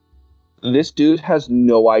 This dude has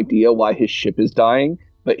no idea why his ship is dying,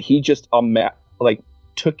 but he just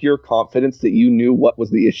took your confidence that you knew what was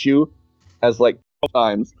the issue as like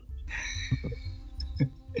times.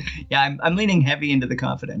 Yeah, I'm leaning heavy into the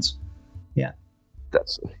confidence. Yeah.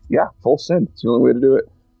 Full send. It's the only way to do it.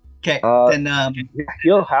 Okay, then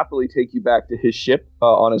he'll happily take you back to his ship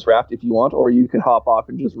on his raft if you want, or you can hop off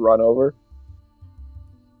and just run over.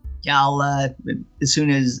 Yeah, I'll as soon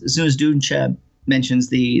as Dooncha mentions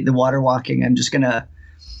the water walking, I'm just gonna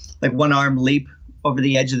like one arm leap over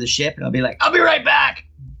the edge of the ship, and I'll be like, I'll be right back,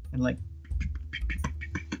 and like.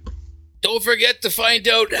 Don't forget to find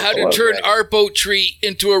out how to turn our boat tree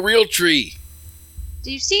into a real tree.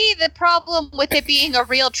 Do you see the problem with it being a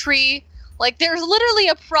real tree? Like, there's literally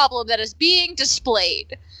a problem that is being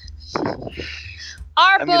displayed.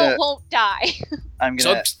 Our boat won't die.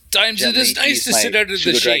 Sometimes it is nice to sit under the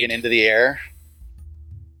shade. Dragon into the air.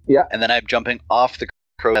 Yeah. And then I'm jumping off the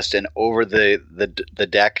crow's and over the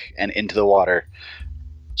deck and into the water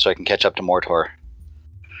so I can catch up to Mortar.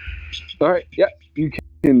 All right. Yeah. You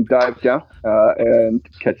can dive down and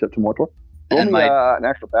catch up to Mortar. And an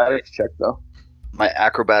acrobatics check, though. My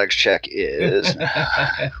acrobatics check is...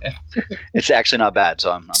 it's actually not bad,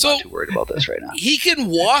 so I'm not too worried about this right now. He can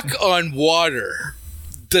walk on water.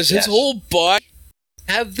 Does his whole body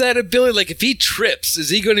have that ability? Like, if he trips, is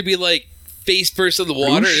he going to be, like, face first in the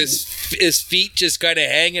water and his feet just kind of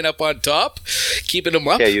hanging up on top, keeping him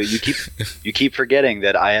up? Yeah, you keep forgetting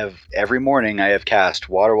that every morning I have cast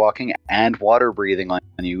water walking and water breathing on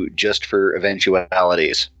you just for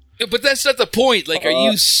eventualities. But that's not the point. Like, are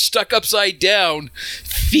you stuck upside down,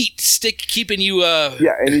 feet keeping you...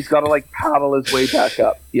 Yeah, and he's got to, like, paddle his way back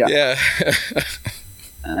up. Yeah. Yeah.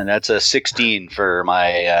 And that's a 16 for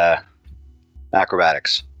my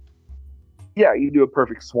acrobatics. Yeah, you do a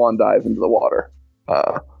perfect swan dive into the water.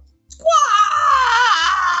 I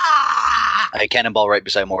cannonball right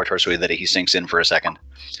beside Mortar so that he sinks in for a second.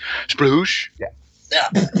 Sploosh! Yeah.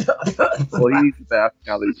 Well, he needs it back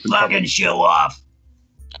now that he's been fucking show off.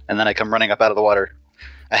 And then I come running up out of the water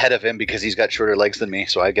ahead of him because he's got shorter legs than me,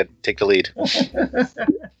 so I take the lead.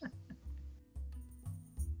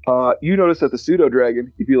 You notice that the pseudo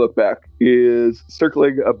dragon, if you look back, is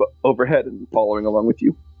circling overhead and following along with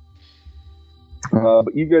you.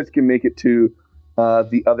 But you guys can make it to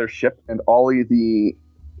the other ship, and Ollie, the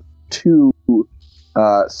two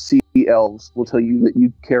sea elves, will tell you that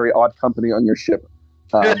you carry odd company on your ship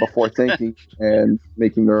before thanking and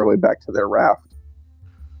making their way back to their raft.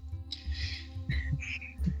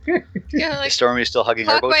 Yeah, like, Stormy's still hugging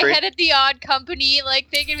her boat my tree. head at the odd company, like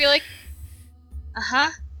they can be like,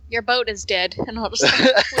 your boat is dead, and I'll just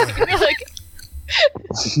be like,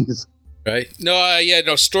 right?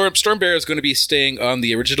 No, Storm Bear is going to be staying on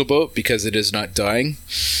the original boat because it is not dying.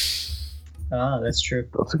 Oh, that's true.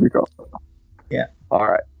 That's a good call. Yeah. All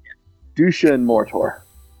right. Dusha and Mortar.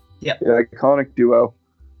 Yep. The iconic duo.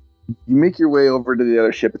 You make your way over to the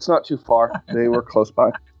other ship. It's not too far. They were close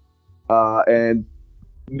by. And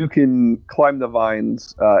you can climb the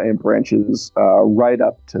vines and branches right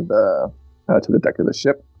up to the deck of the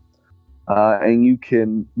ship. And you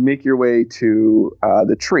can make your way to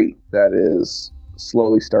the tree that is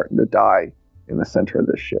slowly starting to die in the center of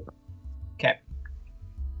this ship. Okay.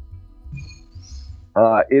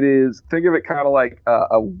 It is, think of it kind of like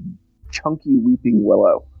a chunky weeping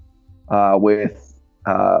willow with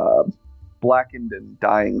blackened and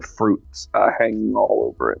dying fruits hanging all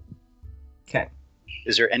over it. Okay.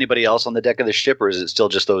 Is there anybody else on the deck of the ship, or is it still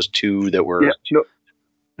just those two that were... Yeah, no,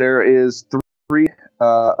 there is 3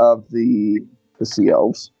 of the sea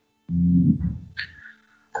elves.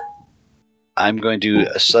 I'm going to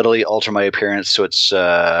subtly alter my appearance so it's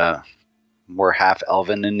more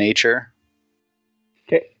half-elven in nature.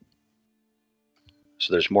 Okay.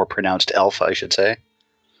 So there's more pronounced elf, I should say.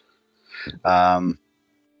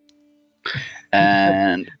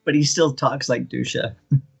 And But he still talks like Dusha.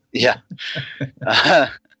 yeah. Man,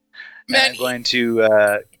 I'm going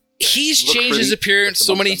to... he's look changed for his the- appearance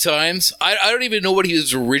so many amongst them. times. I don't even know what he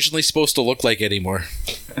was originally supposed to look like anymore.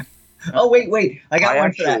 Oh, wait. I got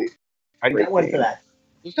one for that. I got one for that.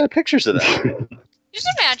 Who's got pictures of that? Just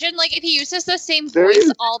imagine, like, if he uses the same There voice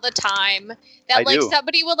is- all the time, that, I like, do.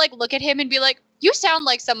 somebody would, like, look at him and be like, you sound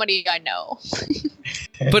like somebody I know.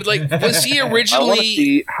 But, like, was he I want to originally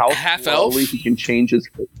see how half slowly elf? he can change his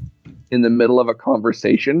face in the middle of a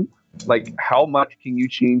conversation. Like, how much can you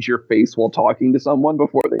change your face while talking to someone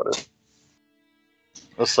before they notice?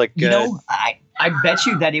 Looks like... You know, I bet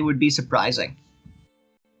you that it would be surprising.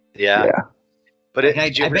 yeah. Like, But I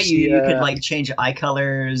did you ever bet see, you could, like, change eye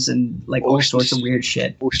colors and, like, all sorts of weird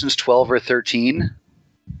shit. Ocean's 12 or 13,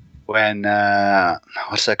 when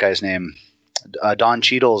what's that guy's name? Don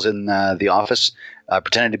Cheadle's in The Office,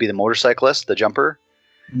 pretending to be the motorcyclist, the jumper,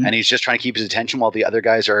 Mhm. and he's just trying to keep his attention while the other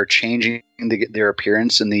guys are changing their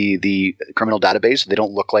appearance in the criminal database. They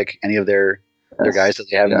don't look like any of their guys that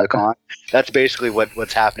they have in the con. That's basically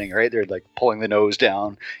what's happening, right? They're like pulling the nose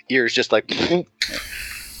down, ears just like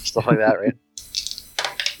stuff like that, right?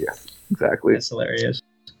 Yes, exactly. That's hilarious.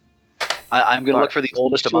 I'm going to look for the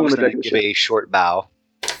oldest Two on amongst the them deck and of give the a short bow.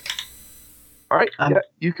 All right,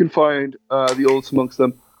 you can find the oldest amongst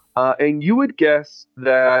them. And you would guess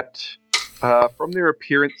that from their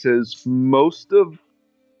appearances, most of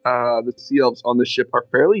the sea elves on the ship are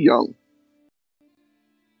fairly young.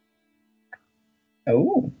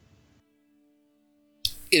 Oh.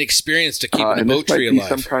 Inexperienced to keeping a And boat this might tree be alive.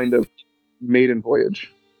 some kind of maiden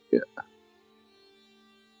voyage. Yeah.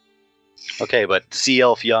 Okay, but Sea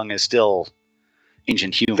Elf Young is still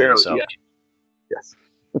ancient human, Fairly, so... yeah. Yes.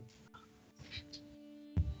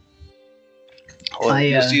 Well, I,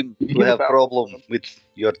 you seem to have problem with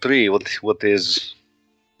your tree. What is...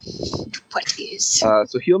 What is? So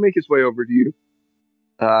he'll make his way over to you,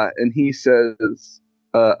 and he says,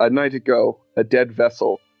 a night ago, a dead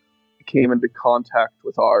vessel came into contact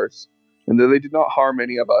with ours, and though they did not harm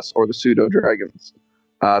any of us or the pseudo-dragons,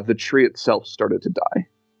 the tree itself started to die.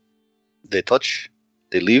 They touch?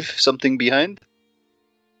 They leave something behind?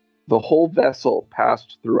 The whole vessel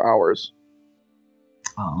passed through ours.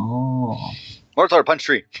 Oh. Mortar, punch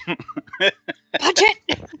tree. Punch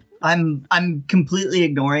it! I'm completely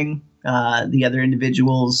ignoring the other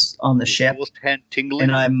individuals on the ship, Almost hand tingling.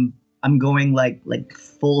 and I'm going like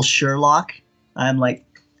full Sherlock. I'm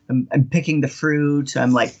picking the fruit.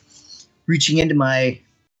 I'm like reaching into my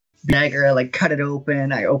dagger. I like cut it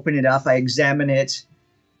open. I open it up. I examine it.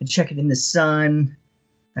 I check it in the sun.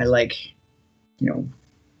 I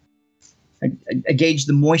I gauge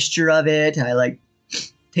the moisture of it. I like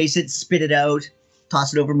taste it, spit it out,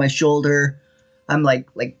 toss it over my shoulder. I'm like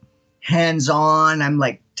hands on. I'm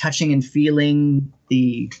like touching and feeling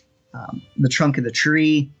the trunk of the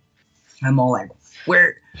tree. I'm all like,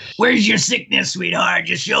 Where's your sickness, sweetheart?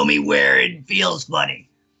 Just show me where it feels funny.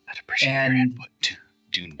 I'd appreciate and- your input.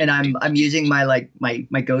 and I'm using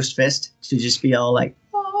my ghost fist to just be all like,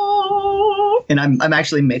 "Oh," and I'm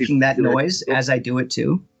actually making that noise as I do it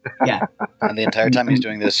too. Yeah. And the entire time he's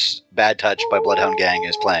doing this, Bad Touch by Bloodhound Gang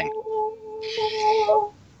is playing.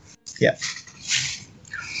 Yeah.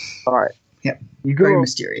 All right. Yep. You go Very to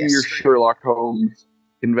mysterious. your Sherlock Holmes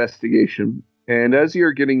investigation, and as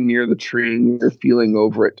you're getting near the tree and you're feeling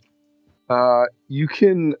over it, you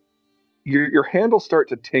can your hand will start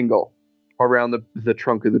to tingle around the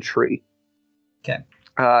trunk of the tree. Okay.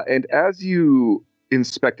 And as you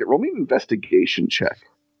inspect it, roll me an investigation check.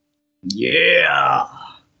 Yeah.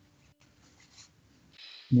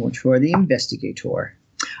 Watch for the investigator.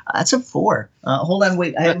 That's a 4. Hold on,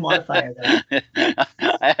 wait. I have a modifier there.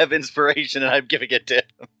 I have inspiration and I'm giving it to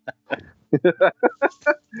him.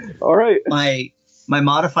 All right. My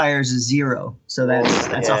modifier is a 0, so that's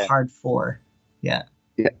Yeah. a hard 4. Yeah.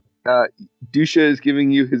 Dusha is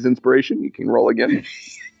giving you his inspiration. You can roll again.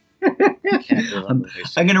 I'm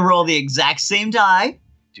gonna roll the exact same die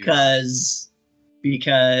because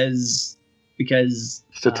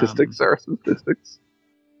Statistics are statistics,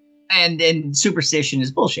 and superstition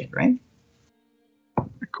is bullshit, right?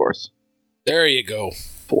 of course. There you go.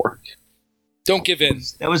 4. Don't give in.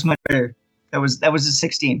 That was much better. That was a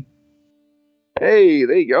 16. Hey,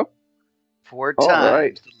 there you go. 4 All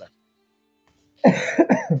times.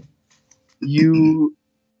 right. You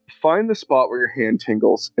find the spot where your hand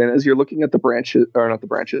tingles, and as you're looking at the branches, or not the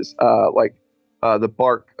branches, the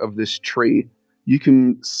bark of this tree, you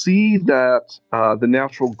can see that the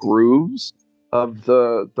natural grooves of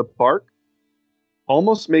the bark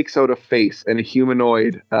almost makes out a face and a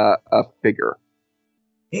humanoid a figure.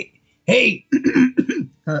 Hey.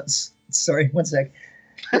 Sorry, one sec.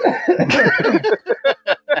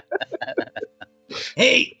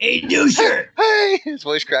 Hey, doucher! Hey! His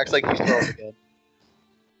voice cracks like he's 12 again.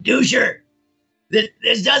 Doucher!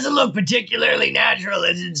 This doesn't look particularly natural.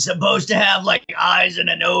 Is it supposed to have, like, eyes and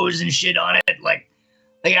a nose and shit on it? Like,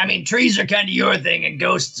 I mean, trees are kind of your thing and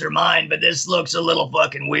ghosts are mine, but this looks a little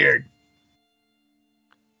fucking weird.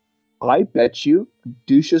 I bet you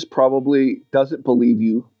Ducius probably doesn't believe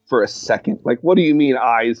you for a second. Like, what do you mean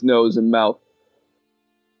eyes, nose, and mouth?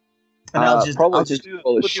 And I'll just full of What do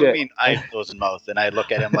you shit. mean eyes, nose, and mouth? And I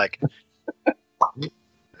look at him like,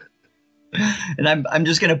 and I'm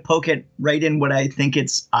just gonna poke it right in what I think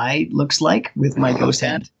its eye looks like with my ghost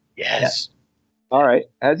hand. yes. All right.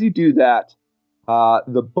 As you do that,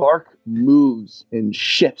 the bark moves and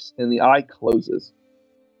shifts, and the eye closes.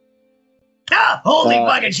 Ah, holy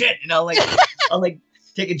fucking shit! And I'll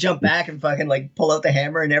take a jump back and fucking like pull out the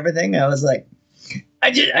hammer and everything. I was like,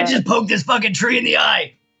 I just poked this fucking tree in the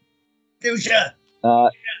eye. Dusha.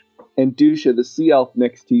 And Dusha, the sea elf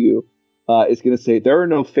next to you, is going to say, there are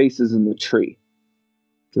no faces in the tree.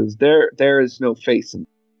 Because there is no face in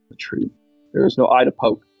the tree. There is no eye to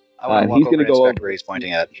poke. I want to walk he's over gonna and go inspect over. where he's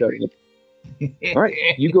pointing at. All right,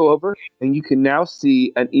 you go over, and you can now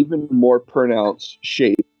see an even more pronounced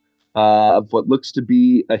shape of what looks to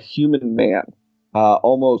be a human man,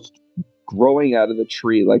 almost growing out of the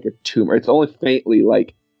tree like a tumor. It's only faintly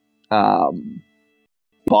like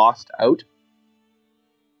bossed out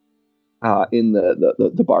in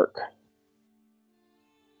the bark.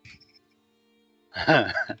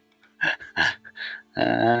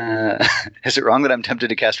 Is it wrong that I'm tempted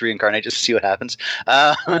to cast reincarnate just to see what happens?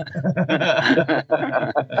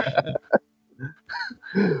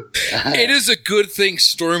 It is a good thing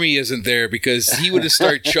Stormy isn't there because he would have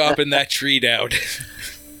started chopping that tree down.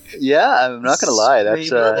 Yeah, I'm not gonna lie.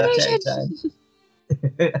 That's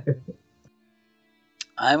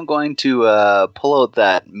I'm going to pull out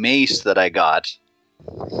that mace that I got.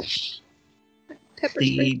 Pepper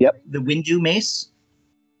spray. The Windu mace.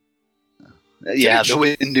 Yeah, the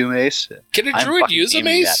Windu mace. Can a I'm druid fucking use a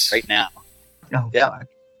aiming mace? that right now. Oh, Yeah. fuck.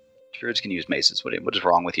 Druids can use maces. What is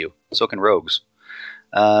wrong with you? So can rogues.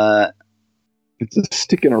 It's a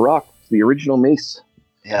stick in a rock. It's the original mace.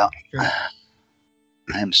 Yeah. Sure.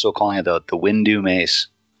 I am still calling it the Windu mace.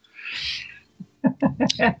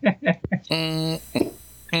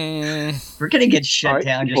 We're gonna get shut All right,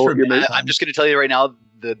 down just pull for your mace. I'm just going to tell you right now,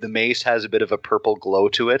 the mace has a bit of a purple glow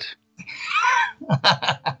to it.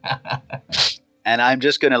 And I'm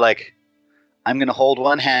just going to I'm going to hold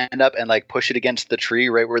one hand up and push it against the tree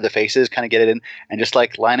right where the face is, kind of get it in, and just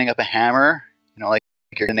lining up a hammer, like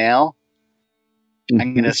your nail.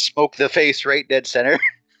 I'm going to smoke the face right dead center.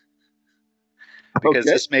 Because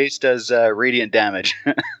this mace does radiant damage.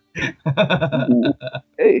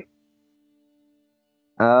 Hey.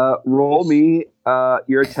 Roll me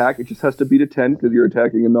your attack. It just has to beat a 10 because you're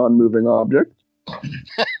attacking a non-moving object.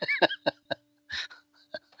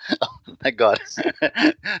 Oh my god.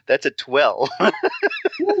 That's a 12.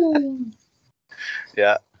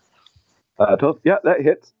 Yeah. 12. Yeah, that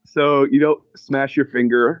hits. So you don't smash your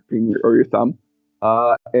finger or your thumb.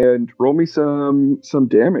 And roll me some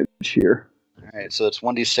damage here. Alright, so it's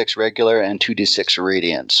 1d6 regular and 2d6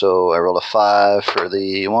 radiant. So I rolled a 5 for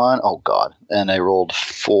the one. Oh god. And I rolled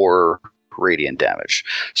 4 radiant damage.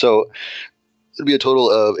 So it'll be a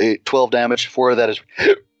total of 12 damage. 4 of that is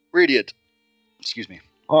radiant. Excuse me.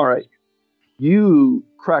 Alright. You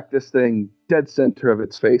crack this thing dead center of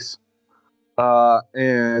its face.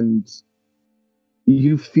 And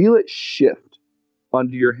you feel it shift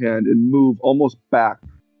under your hand and move almost back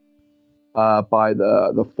by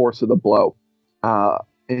the force of the blow.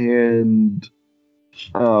 And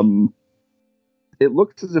it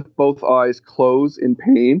looks as if both eyes close in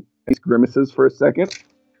pain. It grimaces for a second.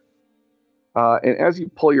 And as you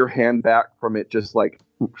pull your hand back from it, just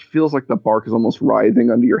feels like the bark is almost writhing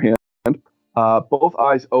under your hand. Both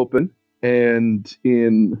eyes open, and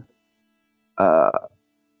in a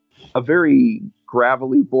very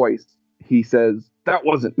gravelly voice, he says, "That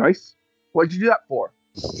wasn't nice. What'd you do that for?"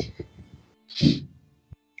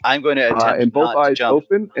 I'm going to attempt and both not eyes to jump.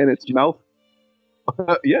 open, and its mouth.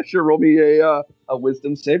 Yeah, sure. Roll me a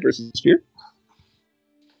wisdom save versus fear.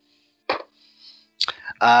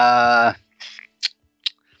 That's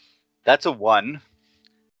a 1.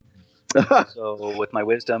 So with my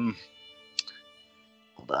wisdom,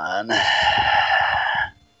 hold on.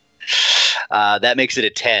 That makes it a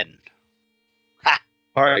 10.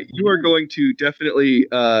 All right, you are going to definitely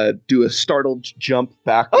do a startled jump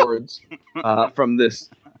backwards from this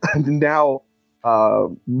now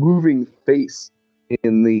moving face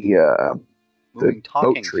in the Moving boat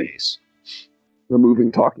talking tree. face. The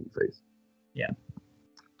moving talking face. Yeah.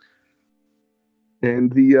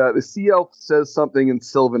 And the sea elf says something in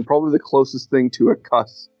Sylvan, probably the closest thing to a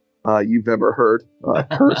cuss you've ever heard.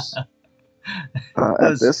 Curse.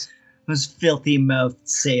 At this. Those filthy mouthed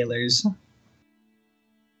sailors.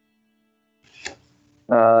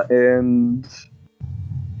 And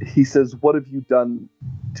he says, "What have you done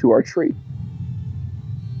to our tree?"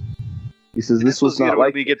 He says, "This was not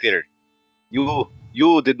like we get there.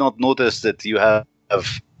 You did not notice that you have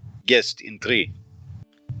guest in tree."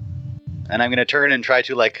 And I'm going to turn and try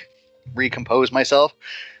to recompose myself.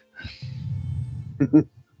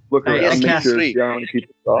 Look around, make sure three. young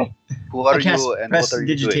people stop. Who are I cast you and what are you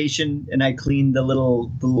doing? prestidigitation, and I clean the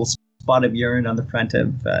little spot of urine on the front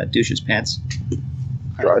of Douche's pants.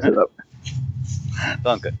 Dries it up.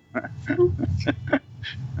 Danke.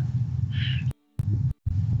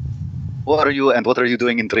 Who are you and what are you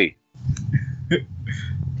doing in tree?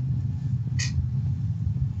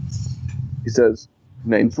 He says,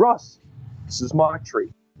 "Name's Russ. This is my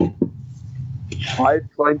tree. I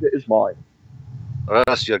claimed it as mine."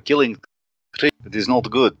 Russ, you're killing tree. It is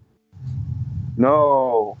not good.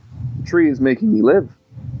 No, the tree is making me live.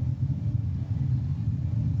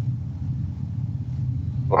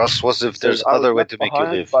 Russ, what if there's other way to make you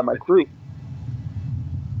live? By my crew.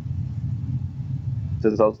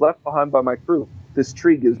 Says I was left behind by my crew. This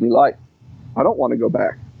tree gives me life. I don't want to go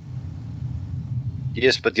back.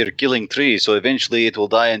 Yes, but you're killing trees, so eventually it will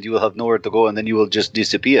die and you will have nowhere to go and then you will just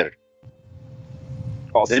disappear.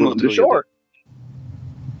 I'll Then swim what to will shore.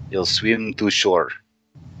 You'll swim to shore.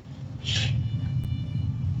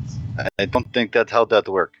 I don't think that's how that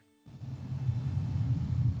works.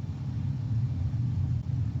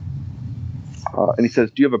 And he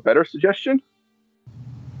says, "Do you have a better suggestion?"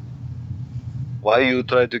 Why you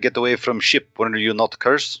try to get away from ship when you not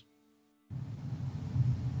curse?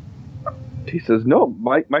 He says, "No,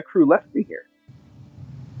 my crew left me here."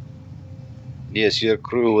 Yes, your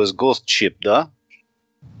crew was ghost ship, huh?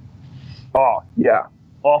 Oh, yeah.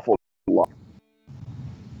 Awful luck.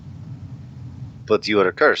 But you are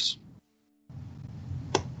a curse.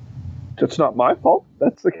 That's not my fault.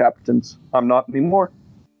 That's the captain's. I'm not anymore.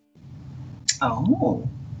 Oh.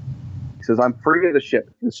 He says, "I'm free of the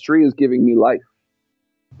ship. This tree is giving me life."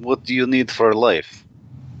 What do you need for life?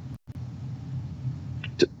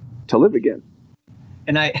 To live again.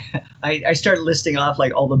 And I start listing off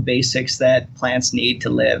all the basics that plants need to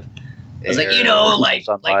live. I was like,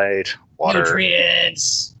 sunlight, water,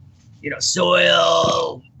 nutrients,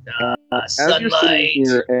 soil, As you're sitting sunlight,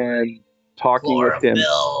 here and talking with him,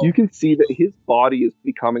 chlorophyll. you can see that his body is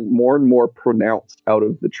becoming more and more pronounced out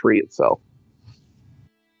of the tree itself.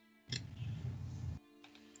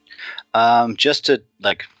 Just to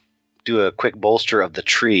do a quick bolster of the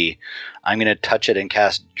tree, I'm going to touch it and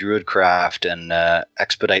cast Druidcraft and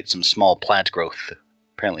expedite some small plant growth.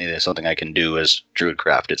 Apparently there's something I can do as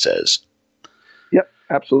Druidcraft, it says. Yep,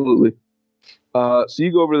 absolutely. So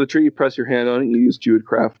you go over to the tree, you press your hand on it, you use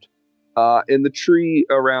Druidcraft. And the tree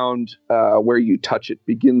around where you touch it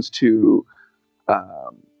begins to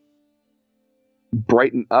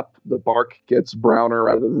brighten up. The bark gets browner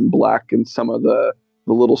rather than black, and some of the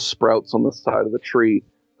little sprouts on the side of the tree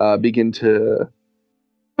begin to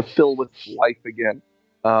fill with life again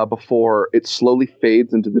before it slowly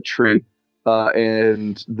fades into the tree.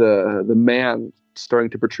 And the man starting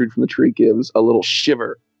to protrude from the tree gives a little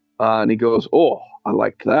shiver, and he goes, "Oh, I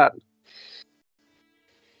like that."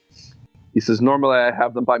 He says, "Normally I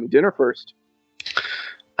have them buy me dinner first."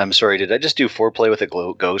 I'm sorry, did I just do foreplay with a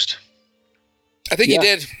ghost? I think you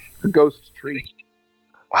did. A ghost tree.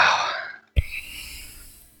 Wow.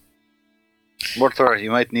 Mortor,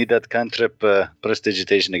 you might need that cantrip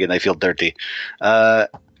prestidigitation again. I feel dirty.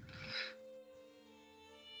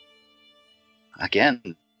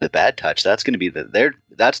 Again, the bad touch. That's going to be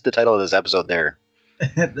that's the title of this episode there.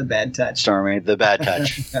 The bad touch. Stormy, the bad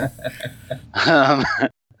touch.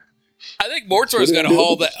 I think Mortor's got to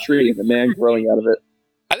haul that tree and the man growing out of it.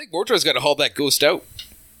 I think Mortor's got to haul that ghost out.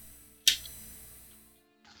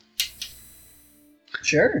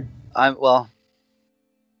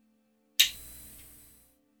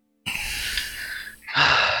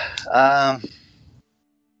 Are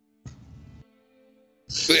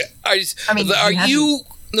you?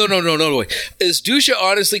 No. Is Dusha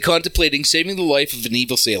honestly contemplating saving the life of an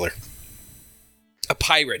evil sailor? A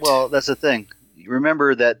pirate? Well, that's the thing. You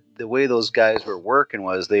remember that the way those guys were working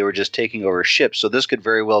was they were just taking over ships. So this could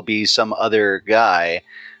very well be some other guy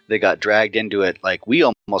that got dragged into it, like we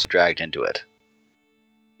almost dragged into it.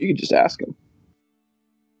 You can just ask him.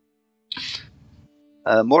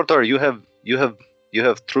 Mortar, you have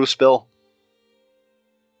truth spell?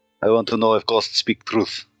 I want to know if ghosts speak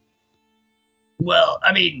truth. Well,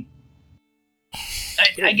 I mean,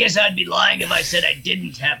 I guess I'd be lying if I said I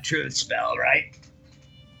didn't have truth spell, right?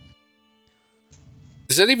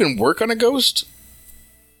 Does that even work on a ghost?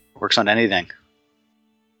 Works on anything.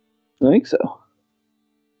 I think so.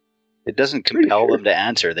 It doesn't compel them to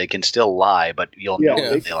answer. They can still lie, but you'll know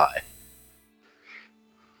that they lie.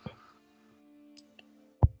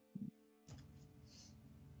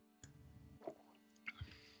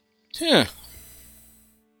 Yeah.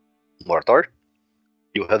 Mortar,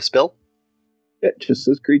 you have spell? It just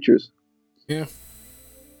says creatures. Yeah.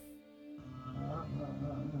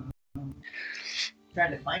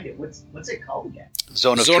 Trying to find it. What's it called again?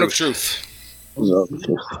 Zone of Truth.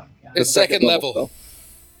 The second level.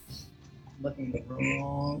 Looking at the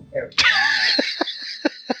wrong area.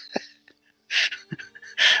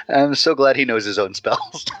 I'm so glad he knows his own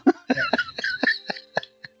spells.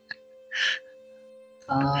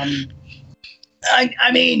 I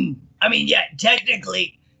mean, yeah,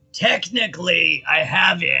 technically, I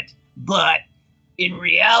have it, but in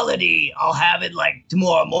reality, I'll have it like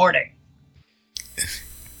tomorrow morning.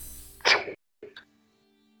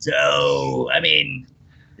 So, I mean,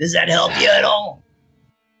 does that help you at all?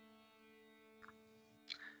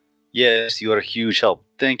 Yes, you are a huge help.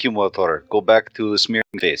 Thank you, Mortar. Go back to smearing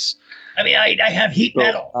face. I mean, I have heat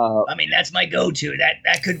metal. I mean, that's my go-to.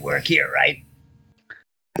 That could work here, right?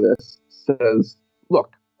 This says,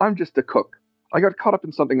 look, I'm just a cook. I got caught up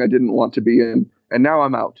in something I didn't want to be in, and now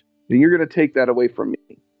I'm out. And you're going to take that away from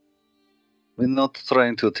me. We're not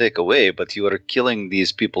trying to take away, but you are killing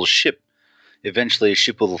these people's ship. Eventually,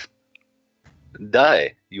 ship will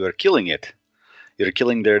die. You are killing it. You're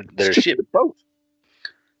killing their ship. Boat.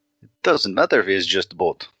 It doesn't matter if it's just a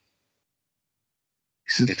boat.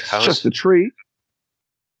 It's just a tree.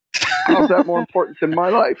 How's that more important than my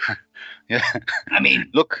life? Yeah. I mean,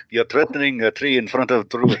 look, you're threatening a tree in front of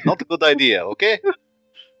the room. Not a good idea, okay?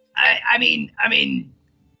 I mean,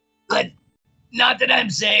 but not that I'm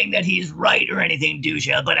saying that he's right or anything,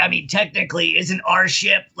 Dusha, but I mean, technically, isn't our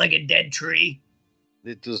ship like a dead tree?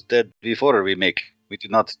 It was dead before we did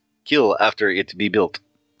not kill after it be built.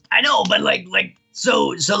 I know, but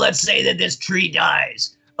so let's say that this tree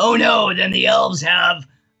dies. Oh no, then the elves have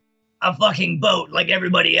a fucking boat like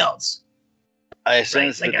everybody else. I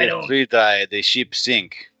sense that if tree die, the ship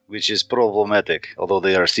sink, which is problematic, although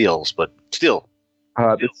they are seals, but still.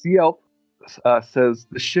 The sea elf says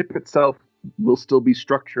the ship itself will still be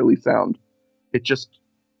structurally sound. It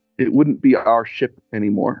wouldn't be our ship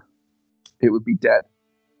anymore. It would be dead.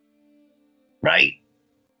 Right.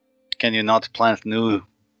 Can you not plant new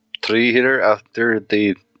tree here after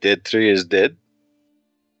the dead tree is dead?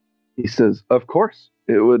 He says, of course.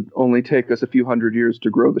 It would only take us a few hundred years to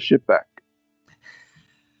grow the ship back.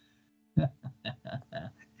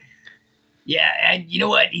 Yeah, and you know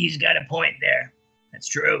what? He's got a point there. That's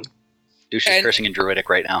true. Dusha's cursing in Druidic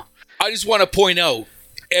right now. I just want to point out,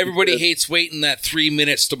 everybody hates waiting that 3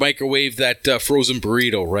 minutes to microwave that frozen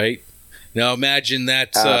burrito, right? Now imagine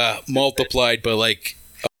that's multiplied by like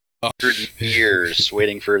 100 years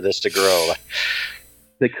waiting for this to grow.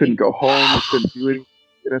 They couldn't go home. They couldn't do anything.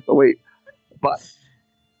 They have to wait. But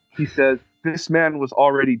he says, this man was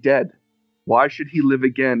already dead. Why should he live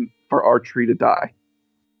again for our tree to die?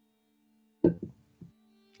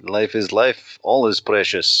 Life is life. All is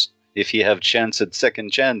precious. If you have chance at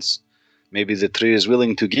second chance, maybe the tree is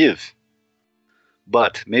willing to give.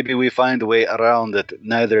 But maybe we find a way around that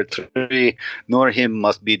neither tree nor him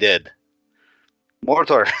must be dead.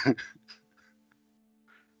 Mortar.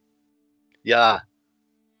 Yeah.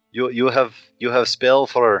 You have spell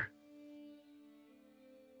for.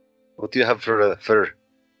 What do you have for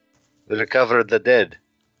recover the dead?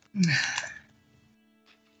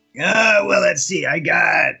 Well, let's see. I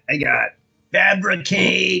got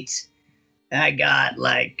fabricate. I got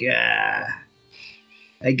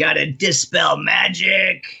a dispel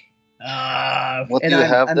magic. What do you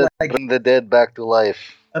have that bring the dead back to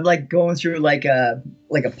life? I'm like going through like a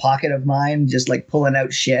pocket of mine, just like pulling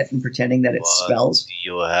out shit and pretending that it's spells. What do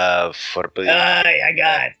you have for? I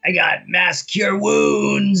got mass cure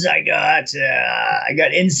wounds. I got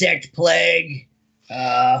insect plague.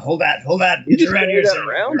 Hold on. You It's just around carry here that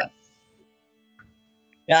somewhere. around?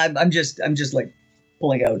 Yeah, I'm just like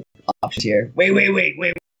pulling out options here. Wait,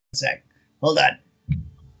 1 sec. Hold on.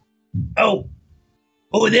 Oh,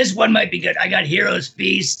 this one might be good. I got Hero's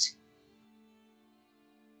Feast.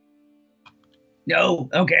 No,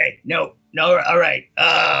 okay, no, all right.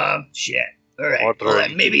 Shit. All right, hold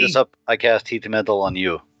on. Maybe this up. I cast Heat Metal on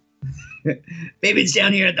you. maybe it's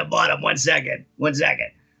down here at the bottom. 1 second.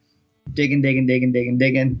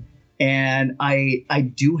 Digging. And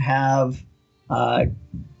I do have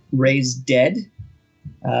Raised Dead,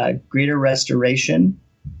 Greater Restoration,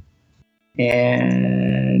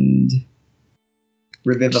 and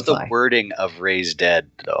Revivify. What's the wording of Raise Dead,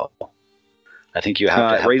 though? I think you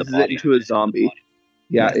have to have raises the body. it into a zombie.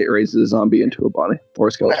 Yeah, it raises a zombie into a body or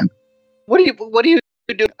a skeleton. What do you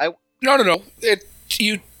do? No.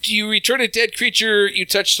 You return a dead creature you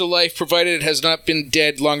touch to life, provided it has not been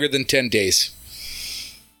dead longer than 10 days.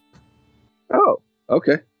 Oh,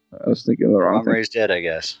 okay. I was thinking of the wrong thing. Raised Dead, I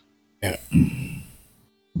guess. Yeah.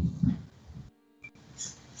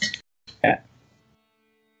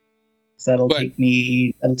 So that'll take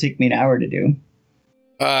me an hour to do.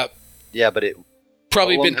 Yeah, but it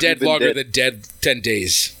probably been dead longer than 10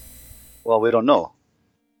 days. Well, we don't know.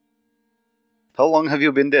 How long have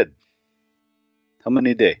you been dead? How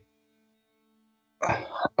many days?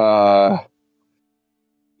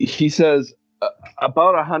 He says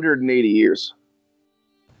about 180 years.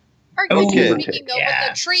 Arguably Okay. speaking, though, but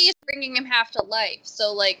the tree is bringing him half to life.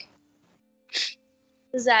 So, like,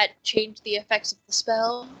 does that change the effects of the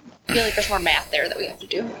spell? I feel like there's more math there that we have to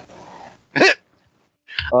do.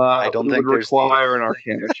 I don't think it would there's require an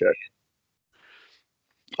Arcana check.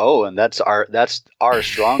 Oh, and that's our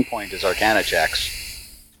strong point is Arcana checks.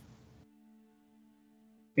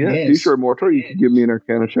 Yeah, Doucher or Mortar, you can give me an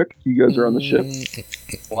Arcana check. You guys are on the ship.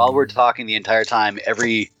 While we're talking the entire time,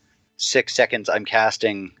 every 6 seconds I'm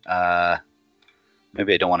casting.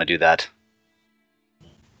 Maybe I don't want to do that.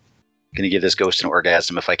 Gonna give this ghost an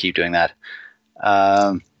orgasm if I keep doing that.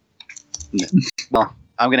 Well,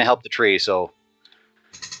 I'm gonna help the tree, so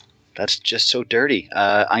that's just so dirty.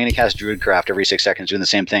 I'm gonna cast Druidcraft every 6 seconds, doing the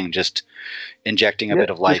same thing, just injecting a bit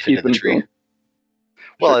of life into the tree. Going.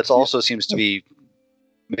 Well, Sure. it also seems to be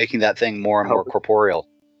making that thing more and more corporeal.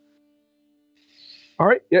 All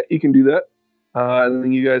right, yeah, you can do that. And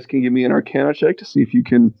then you guys can give me an Arcana check to see if you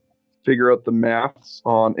can figure out the maths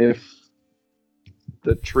on if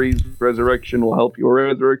the tree's resurrection will help your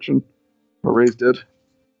resurrection or raise dead.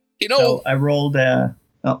 You know, So I rolled.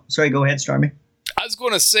 Oh, sorry. Go ahead, Stormy. I was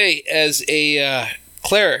going to say, as a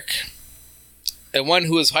cleric, and one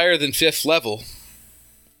who is higher than 5th level,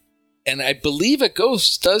 and I believe a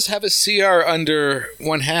ghost does have a CR under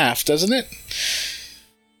 1/2, doesn't it?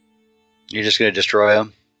 You're just gonna destroy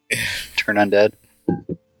him, turn undead.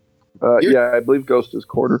 Yeah, I believe Ghost is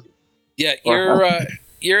quarter. Yeah,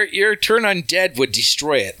 your turn undead would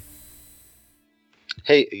destroy it.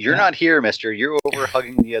 Hey, you're not here, mister. You're over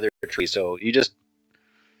hugging the other tree, so you just...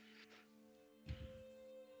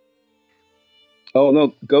 Oh,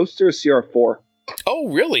 no, Ghosts are CR4. Oh,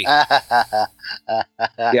 really? Ah.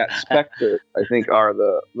 Yeah, Spectre, I think, are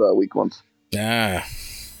the weak ones. Ah.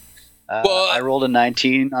 I rolled a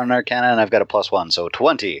 19 on Arcana, and I've got a +1, so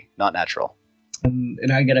 20, not natural.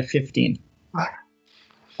 And I got a 15. All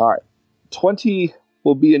right. 20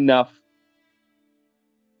 will be enough.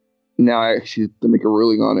 Now, I actually have to make a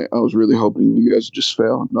ruling on it. I was really hoping you guys would just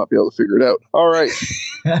fail and not be able to figure it out. All right.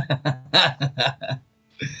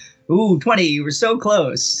 Ooh, 20. You were so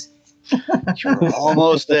close. You're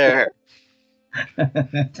almost there.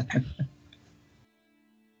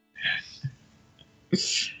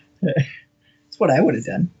 That's what I would have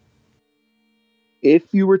done.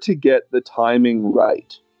 If you were to get the timing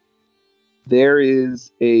right, there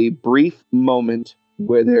is a brief moment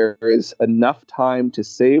where there is enough time to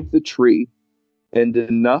save the tree and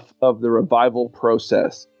enough of the revival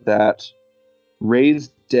process that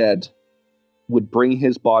Raised Dead would bring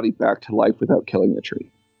his body back to life without killing the tree.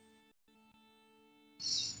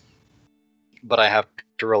 But I have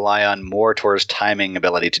to rely on Mortor's timing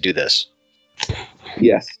ability to do this.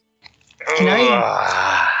 Yes. Can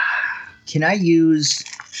I use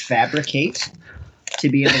Fabricate to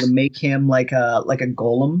be able to make him like a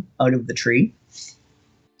golem out of the tree?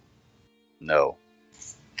 No.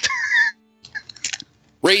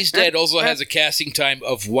 Raised Dead also has a casting time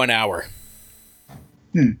of 1 hour.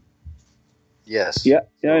 Yes. Yeah,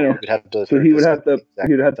 I know. So he would have to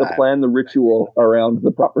plan the ritual around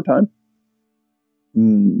the proper time.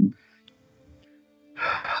 We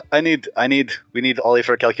need Ollie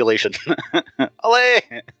for a calculation. Ollie!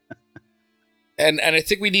 And I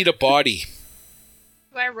think we need a body.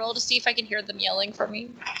 Do I roll to see if I can hear them yelling for me?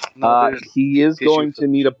 He is going to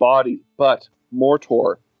need a body, but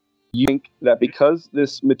Mortor, you think that because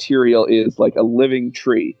this material is like a living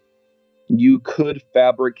tree, you could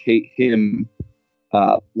fabricate him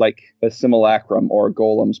like a simulacrum or a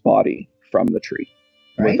golem's body from the tree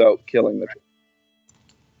without killing the tree.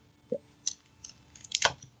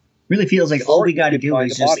 Really feels like all we got to do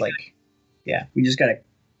is just we just got to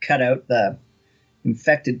cut out the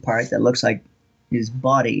infected part that looks like his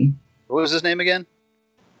body. What was his name again?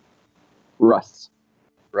 Russ.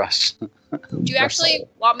 Do you actually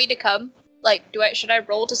want me to come? Like, should I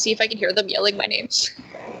roll to see if I can hear them yelling my name?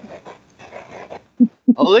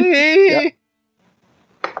 Ollie!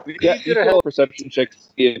 Yeah, you can roll a perception check to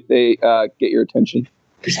see if they get your attention.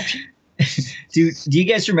 Perception. Do you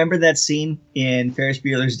guys remember that scene in Ferris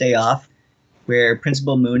Bueller's Day Off where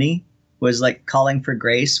Principal Mooney was like calling for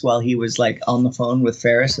Grace while he was like on the phone with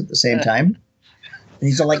Ferris at the same time? And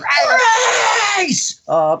he's all like, Grace!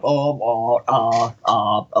 Up.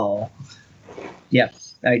 Yeah,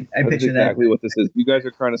 I picture that. Exactly what this is. You guys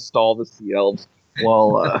are trying to stall the sea elves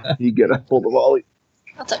while you get a hold of Ollie.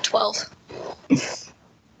 That's a 12.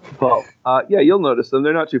 Well, you'll notice them.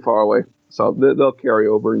 They're not too far away. So they'll carry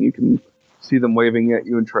over and you can see them waving at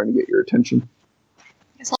you and trying to get your attention. I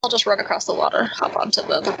guess I'll just run across the water, hop onto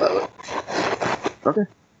the other boat. Okay.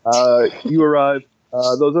 You arrive.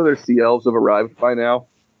 Those other sea elves have arrived by now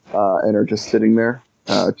and are just sitting there,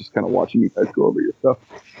 just kind of watching you guys go over your stuff.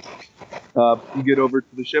 You get over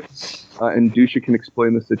to the ship, and Dusha can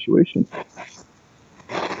explain the situation.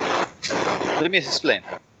 Let me explain.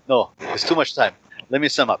 No, it's too much time. Let me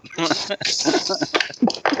sum up.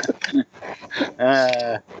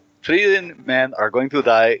 3 men are going to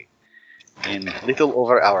die in little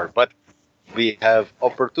over an hour, but we have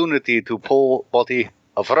opportunity to pull body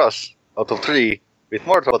of Russ out of tree with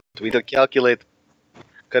more. We will calculate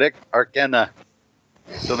correct arcana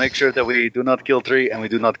to make sure that we do not kill tree and we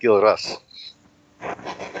do not kill Russ.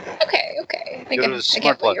 Okay. I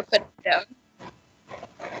get what you're putting down.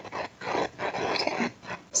 Okay.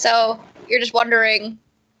 So you're just wondering,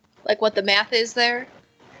 like, what the math is there?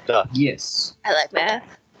 Duh. Yes. I like math.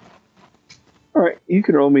 All right, you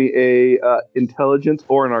can roll me a intelligence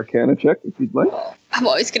or an arcana check if you'd like. I'm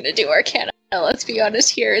always going to do arcana. Let's be honest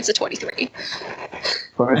here. It's a 23.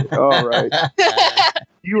 Fine. All right.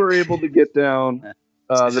 You were able to get down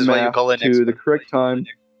the math to the correct time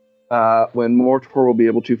when Mortor will be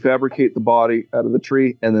able to fabricate the body out of the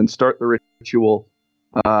tree and then start the ritual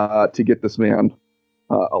to get this man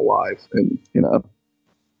alive and in a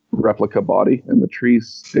replica body, and the tree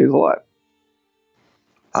stays alive.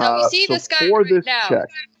 So we see this guy for right this now. Check,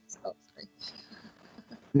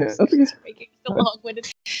 yeah, that's okay.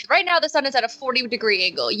 Right now, the sun is at a 40-degree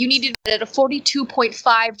angle. You need it at a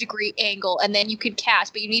 42.5-degree angle, and then you can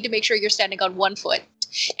cast, but you need to make sure you're standing on 1 foot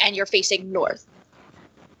and you're facing north.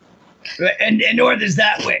 And north is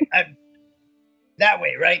that way. That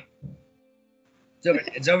way, right?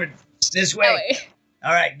 It's over this way. That way.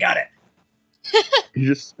 All right, got it.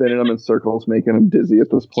 You're just spinning them in circles, making him dizzy at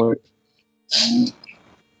this point.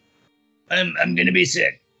 I'm gonna be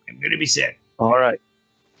sick. All right.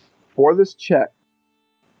 For this check,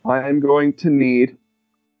 I am going to need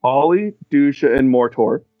Ollie, Dusha, and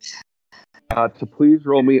Mortor to please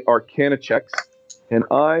roll me Arcana checks. And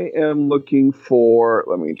I am looking for,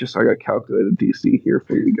 I got to calculate a DC here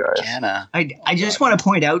for you guys. Arcana. I just want to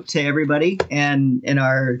point out to everybody and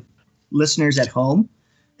our listeners at home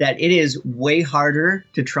that it is way harder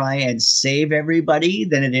to try and save everybody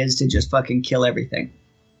than it is to just fucking kill everything.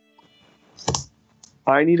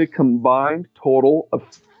 I need a combined total of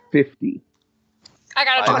 50. I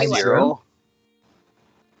got a 21. 5-0.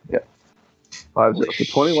 Yeah. 5-0. So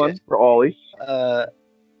 21 for Ollie.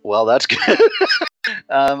 Well, that's good.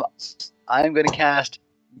 I'm going to cast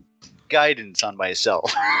guidance on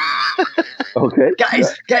myself. Okay.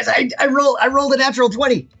 Guys, I rolled a natural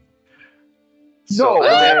 20. No,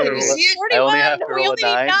 I Forty-one. only have to We roll only a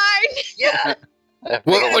 9. need 9. Yeah.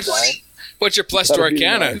 What's your plus to That'll be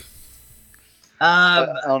Arcana? nice. I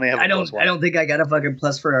only have I a don't. plus 1. I don't think I got a fucking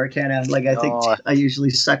plus for Arcana. Like I think I usually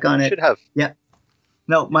suck on it. Should have.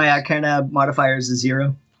 No, my Arcana modifier is a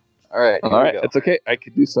 0. All right. All right. It's okay. I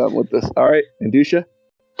could do something with this. All right. And Dusha?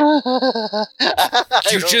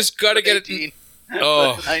 You just got to get it. 18.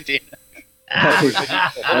 Oh. 19.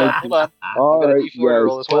 Hold on. All right. D4 to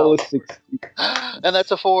roll as well. 60, And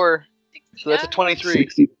that's a 4. So that's a 23.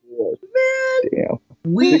 64. Damn.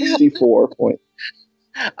 64 points.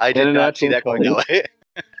 I did not see that going that way.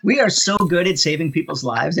 We are so good at saving people's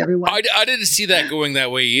lives, everyone. I didn't see that going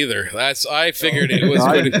that way either. I figured it was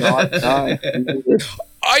I going did to. not die.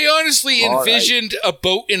 I honestly envisioned a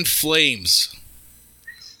boat in flames.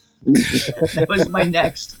 That was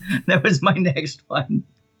my next one.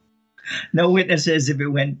 No witnesses if it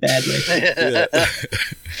went badly.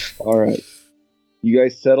 All right. You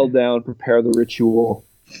guys settle down, prepare the ritual.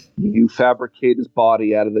 You fabricate his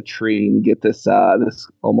body out of the tree and you get this this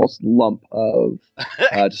almost lump of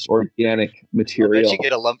just organic material. I bet you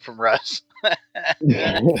get a lump from Russ.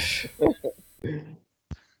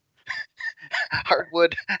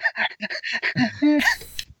 Hardwood.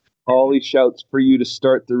 Ollie shouts for you to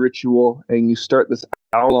start the ritual, and you start this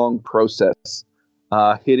hour-long process,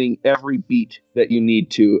 hitting every beat that you need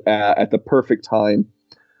to at the perfect time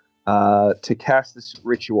to cast this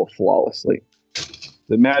ritual flawlessly.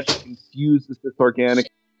 The magic infuses this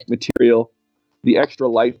organic material. The extra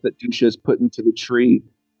life that Dusha has put into the tree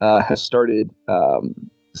has started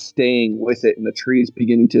staying with it, and the tree is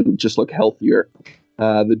beginning to just look healthier.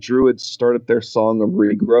 The druids started their song of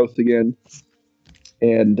regrowth again,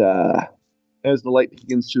 and as the light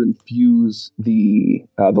begins to infuse the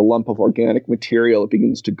lump of organic material, it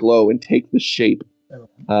begins to glow and take the shape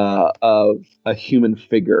of a human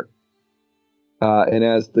figure. And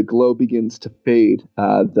as the glow begins to fade,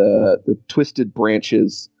 the twisted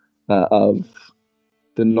branches of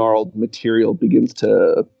the gnarled material begins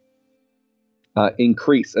to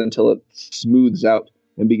increase until it smooths out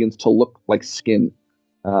and begins to look like skin.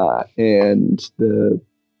 And the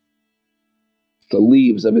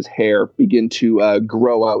leaves of his hair begin to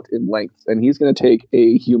grow out in length, and he's going to take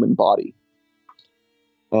a human body.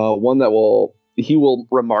 One that he will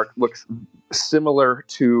remark looks similar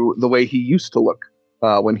to the way he used to look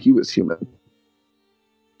when he was human.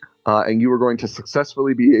 And you are going to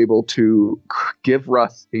successfully be able to give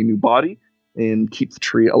Russ a new body and keep the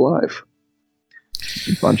tree alive.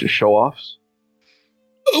 A bunch of show-offs.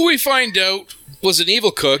 Who we find out was an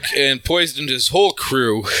evil cook and poisoned his whole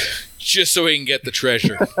crew just so he can get the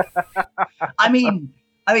treasure. I mean,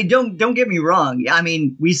 don't get me wrong. I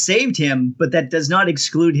mean, we saved him, but that does not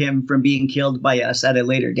exclude him from being killed by us at a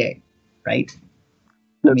later date, right?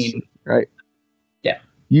 Right. Yeah.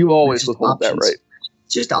 You always hold that right.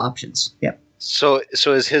 It's just options. Yeah. So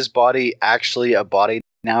is his body actually a body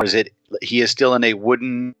now? Is it? He is still in a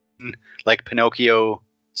wooden, like Pinocchio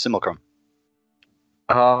simulacrum.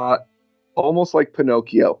 Almost like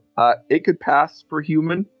Pinocchio. It could pass for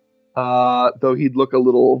human, though he'd look a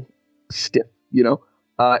little stiff, you know.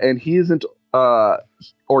 And he isn't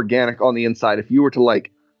organic on the inside. If you were to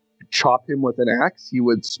like chop him with an axe, he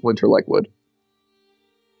would splinter like wood.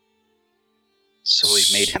 So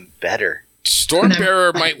we've made him better.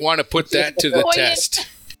 Stormbearer might want to put that to the test.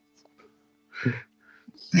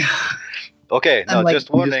 Okay, now just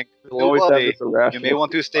warning. You may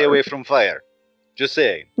want to stay away from fire. Just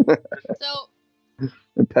saying. So, can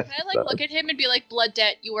I look at him and be like, Blood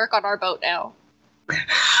Debt, you work on our boat now?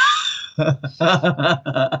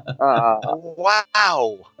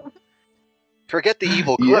 Wow. Forget the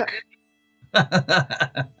evil cook.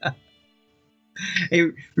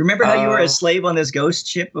 Hey, remember how you were a slave on this ghost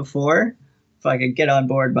ship before? Fucking get on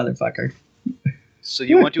board, motherfucker. So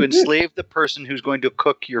you want to enslave the person who's going to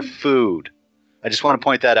cook your food. I just want to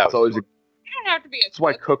point that out. You don't have to be a That's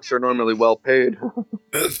why cooks are normally well paid.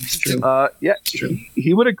 It's true. Yeah, It's true.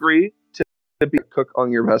 he would agree to be a cook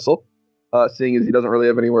on your vessel, seeing as he doesn't really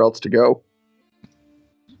have anywhere else to go.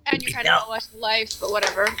 And you kind of know us life, but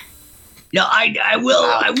whatever. No, I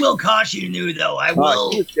will caution you though. I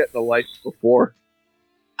will. He was getting the life before.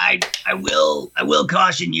 I will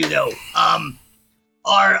caution you though.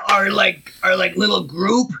 Our little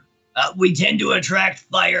group, we tend to attract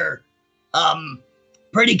fire,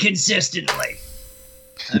 pretty consistently.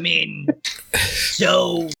 I mean,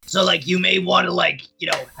 so like you may want to like, you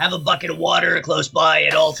know, have a bucket of water close by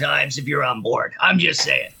at all times if you're on board. I'm just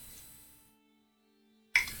saying.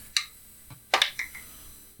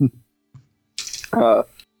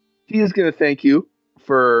 He is going to thank you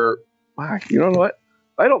for. You know what?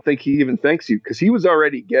 I don't think he even thanks you because he was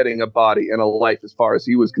already getting a body and a life as far as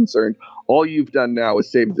he was concerned. All you've done now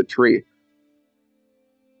is save the tree.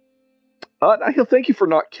 He'll thank you for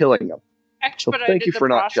not killing him. Expedited the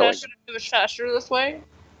process. It was faster this way.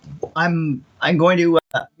 I'm going to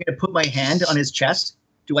put my hand on his chest.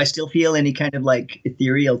 Do I still feel any kind of like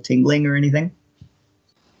ethereal tingling or anything?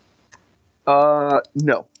 No.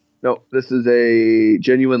 This is a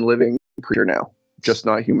genuine living creature now, just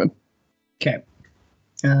not human. Okay.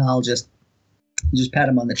 I'll just pat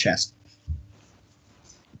him on the chest.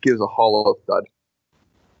 Gives a hollow thud.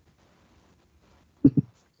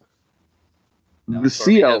 The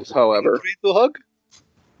sea elves, however,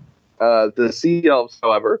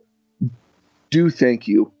 do thank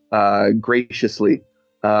you graciously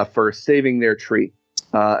for saving their tree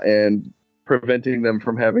and preventing them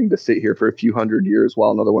from having to sit here for a few hundred years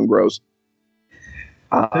while another one grows.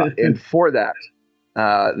 And for that,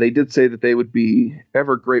 they did say that they would be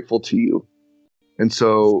ever grateful to you. And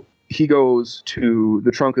so he goes to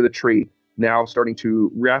the trunk of the tree, now starting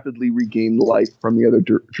to rapidly regain life from the other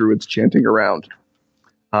druids chanting around.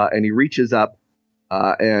 And he reaches up,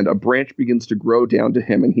 and a branch begins to grow down to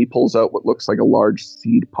him, and he pulls out what looks like a large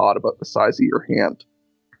seed pod about the size of your hand.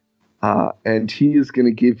 And he is going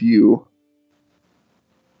to give you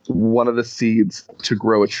one of the seeds to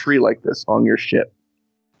grow a tree like this on your ship.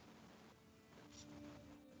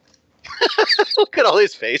 Look at all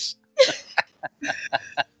his face. I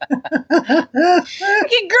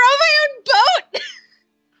can grow my own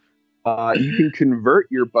boat. You can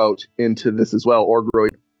convert your boat into this as well, or grow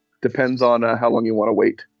it. Depends on how long you want to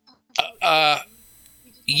wait.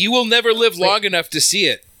 You will never live long enough to see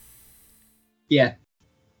it. Yeah.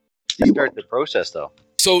 You start the process, though.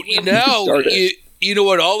 So now you know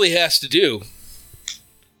what Ollie has to do.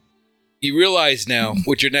 You realize now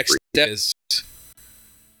what your next step is.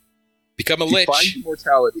 Become a lich. Find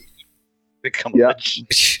immortality. Become a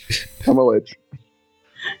lich. Become a lich.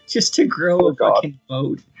 Just to grow a fucking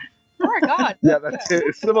boat. Oh my god. Yeah, that's it.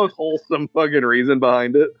 It's the most wholesome fucking reason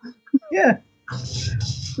behind it. Yeah.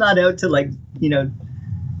 Not out to, like,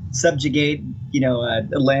 subjugate, a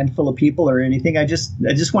land full of people or anything. I just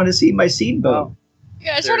want to see my seed boat.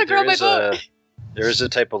 Yeah, I just want to grow my boat. There is a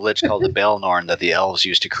type of lich called the Belnorn that the elves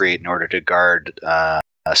used to create in order to guard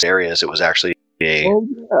areas. It was actually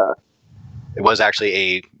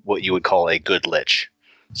what you would call a good lich.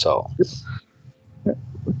 So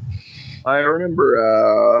I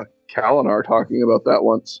remember Kalinar talking about that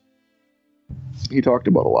once. He talked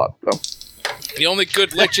about a lot, though. The only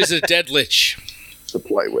good lich is a dead lich. It's a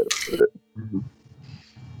polite way to put it. Mm-hmm.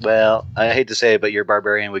 Well, I hate to say it, but your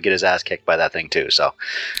barbarian would get his ass kicked by that thing too. So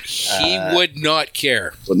he would not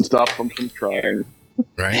care. Wouldn't stop him from trying.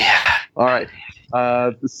 Right? Yeah. All right.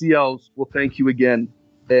 The Sea Elves will thank you again.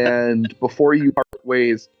 And before you part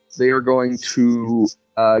ways, they are going to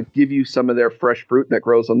give you some of their fresh fruit that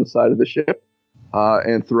grows on the side of the ship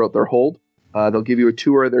and throughout their hold. They'll give you a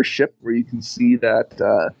tour of their ship where you can see that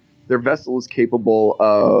their vessel is capable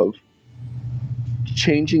of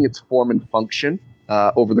changing its form and function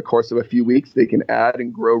over the course of a few weeks. They can add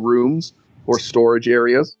and grow rooms or storage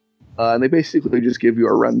areas. And they basically just give you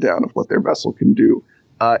a rundown of what their vessel can do.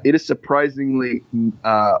 It is surprisingly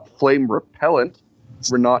flame repellent.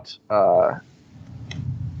 We're not...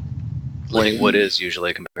 like wood is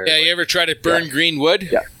usually compared. Yeah, you ever try to burn green wood?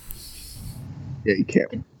 Yeah. Yeah, you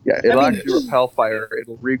can. Yeah, it'll actually repel fire.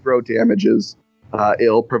 It'll regrow damages.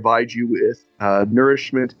 It'll provide you with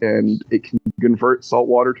nourishment, and it can convert salt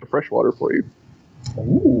water to fresh water for you.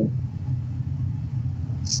 Ooh.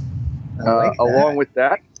 Along with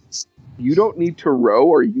that, you don't need to row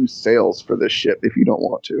or use sails for this ship if you don't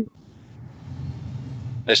want to.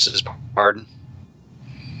 This is pardon.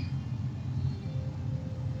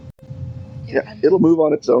 Yeah, it'll move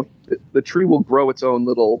on its own. The tree will grow its own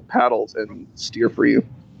little paddles and steer for you.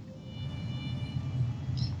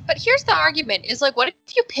 But here's the argument: is like, what if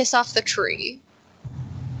you piss off the tree?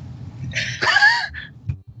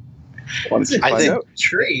 Why don't you find out?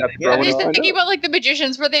 Tree. I'm just thinking about like the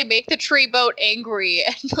magicians where they make the tree boat angry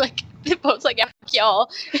and like the boat's like, "F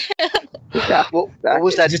y'all." Yeah, well, what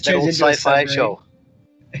was that Just old turns into a sci-fi submarine. show?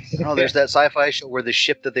 No, there's that sci-fi show where the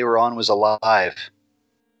ship that they were on was alive.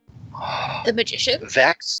 The magicians?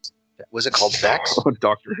 Vex? Was it called Vex? Oh,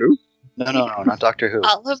 Doctor Who? No, not Doctor Who.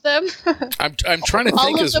 All of them? I'm trying to All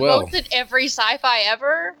think of as the well. boats in every sci-fi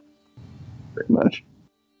ever? Pretty much.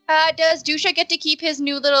 Does Dusha get to keep his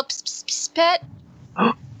new little pet?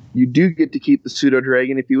 You do get to keep the pseudo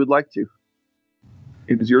dragon if you would like to.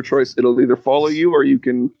 It is your choice. It'll either follow you or you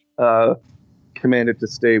can command it to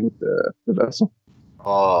stay with the vessel.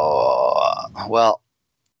 Oh, well,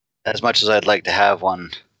 as much as I'd like to have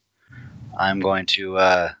one, I'm going to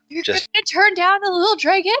You're just gonna turn down the little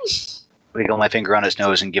dragon? wiggle my finger on his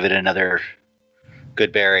nose and give it another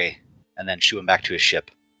good berry, and then shoo him back to his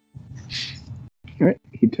ship. All right.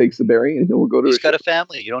 He takes the berry and he'll go to He's his got ship. a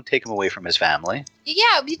family. You don't take him away from his family.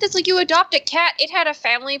 Yeah, it's like you adopt a cat. It had a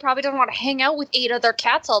family. Probably doesn't want to hang out with 8 other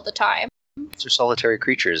cats all the time. These are solitary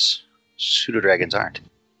creatures. Pseudo-dragons aren't.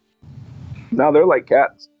 Now they're like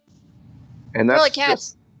cats. And that's They're like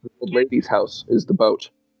cats. just the old lady's house is the boat.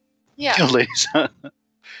 Yeah. Ladies.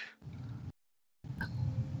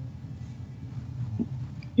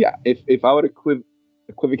 Yeah, if I would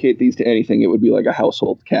equivocate these to anything, it would be like a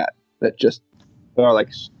household cat that just are like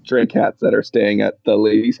stray cats that are staying at the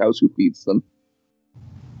lady's house who feeds them.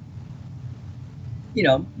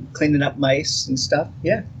 cleaning up mice and stuff.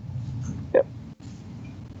 Yeah.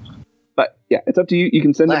 But yeah, it's up to you. You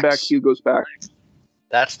can send him back. Lex. Hugh goes back.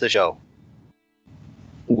 That's the show.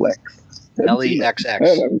 Lex. LEXX. I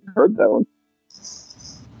haven't heard that one.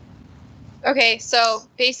 Okay, so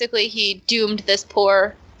basically he doomed this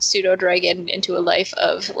poor pseudo-dragon into a life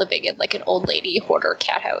of living in like an old lady hoarder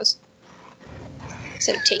cat house.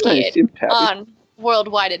 Instead of taking Nice, it happy. on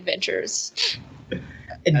worldwide adventures.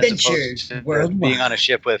 Adventures As opposed to worldwide. being on a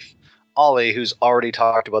ship with Ollie, who's already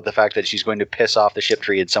talked about the fact that she's going to piss off the ship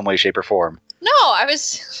tree in some way, shape, or form. No, I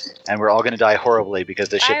was... And we're all going to die horribly because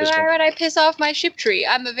the ship is Why going would I piss off my ship tree?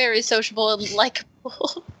 I'm a very sociable and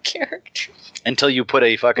likable character. until you put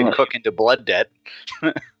a fucking cook into blood debt.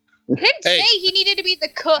 I didn't say he needed to be the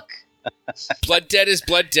cook. Blood debt is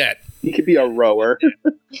blood debt. He could be a rower.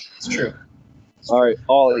 It's true. All right,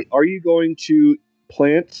 Ollie, are you going to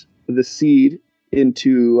plant the seed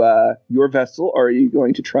into your vessel, or are you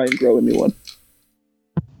going to try and grow a new one?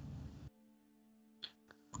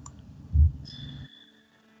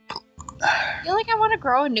 I feel like I want to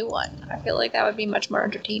grow a new one. I feel like that would be much more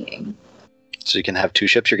entertaining. So you can have two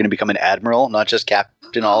ships. You're going to become an admiral, not just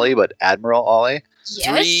Captain Ollie, but Admiral Ollie.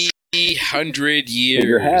 Yes. 300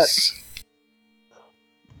 Your hat. years.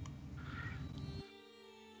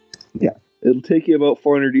 Yeah, it'll take you about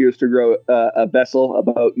 400 years to grow a vessel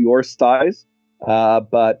about your size,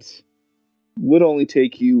 but would only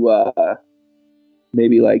take you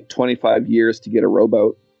maybe like 25 years to get a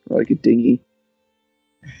rowboat or like a dinghy.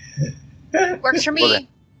 Works for me. Well,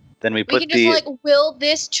 then we We put can the just will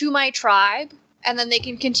this to my tribe, and then they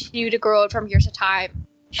can continue to grow it from year to time.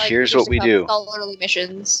 here's what we do. Scholarly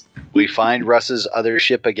missions. We find Russ's other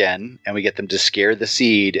ship again, and we get them to scare the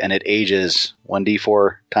seed, and it ages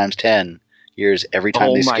 1d4 times 10 years every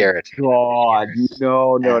time they scare it. God,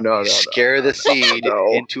 no. Scare the seed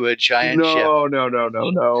into a giant ship.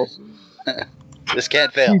 No. This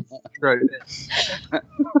can't fail. Right.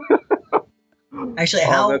 Actually,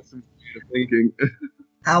 That's some thinking.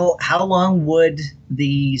 how long would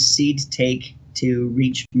the seed take to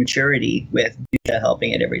reach maturity with Dusha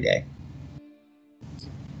helping it every day?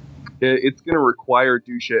 It's going to require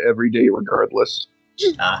Dusha every day regardless.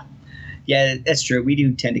 Yeah, that's true. We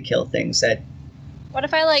do tend to kill things that What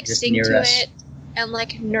if I Just sing near to us. it and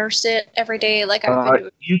nurse it every day, like I've been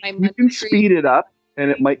doing You with my can tree? speed it up, and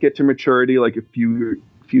it might get to maturity like a few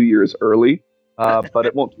years early, but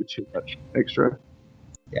it won't do too much extra.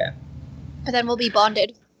 But then we'll be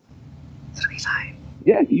bonded. It'll be fine.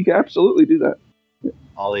 Yeah, you can absolutely do that.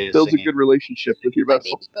 Ollie is Builds a singing good relationship with your My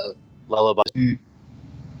vessel. baby boat. lullaby.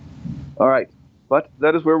 All right, but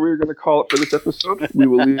that is where we're going to call it for this episode. We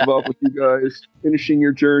will leave off with you guys finishing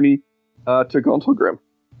your journey to Gontalgrim.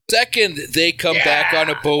 Second, they come back on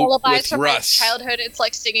a boat Lullabies with from Russ. my childhood. It's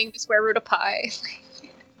like singing the square root of pi.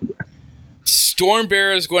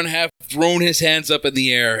 Stormbearer is going to have thrown his hands up in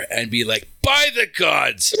the air and be like, by the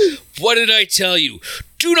gods, what did I tell you?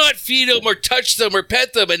 Do not feed them or touch them or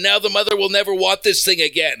pet them, and now the mother will never want this thing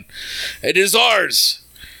again. It is ours.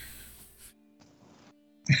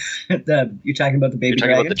 You're talking about the baby You're talking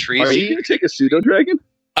dragon? about the tree Are you seed? going to take a pseudo dragon?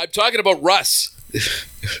 I'm talking about Russ.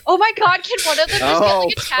 Oh my god, can one of them just Oh,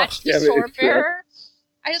 get attached to fuck, yeah, Stormbearer?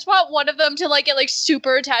 I just want one of them to get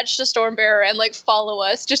super attached to Stormbearer and follow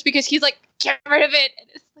us just because he's get rid of it. And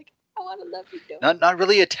it's I want to love you. Not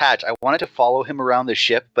really attached. I wanted to follow him around the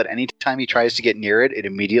ship, but anytime he tries to get near it, it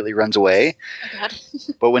immediately runs away. Oh god.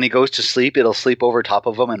 But when he goes to sleep, it'll sleep over top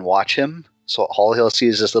of him and watch him. So all he'll see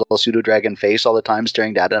is this little pseudo dragon face all the time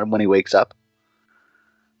staring down at him when he wakes up.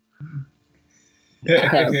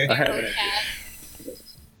 Okay.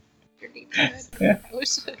 Yeah.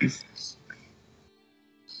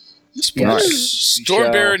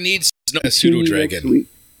 Stormbearer needs a pseudo dragon Sweet.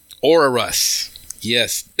 or a Russ.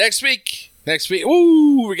 Yes. Next week.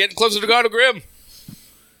 Ooh, we're getting closer to God of Grim.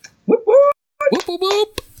 Whoop, whoop. Whoop, whoop,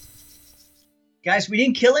 whoop. Guys, we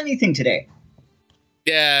didn't kill anything today.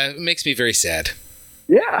 Yeah, it makes me very sad.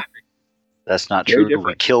 Yeah. That's not Very true. different.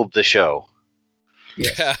 We killed the show.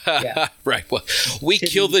 Yeah. Right. Well, we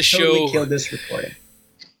kill the Totally show killed this recording.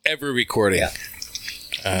 every recording.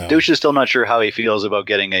 Yeah. Douche is still not sure how he feels about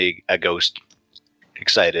getting a ghost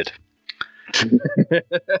excited.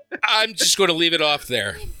 I'm just going to leave it off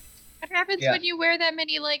there. What happens Yeah. when you wear that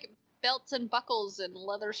many belts and buckles and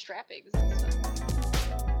leather strappings and stuff?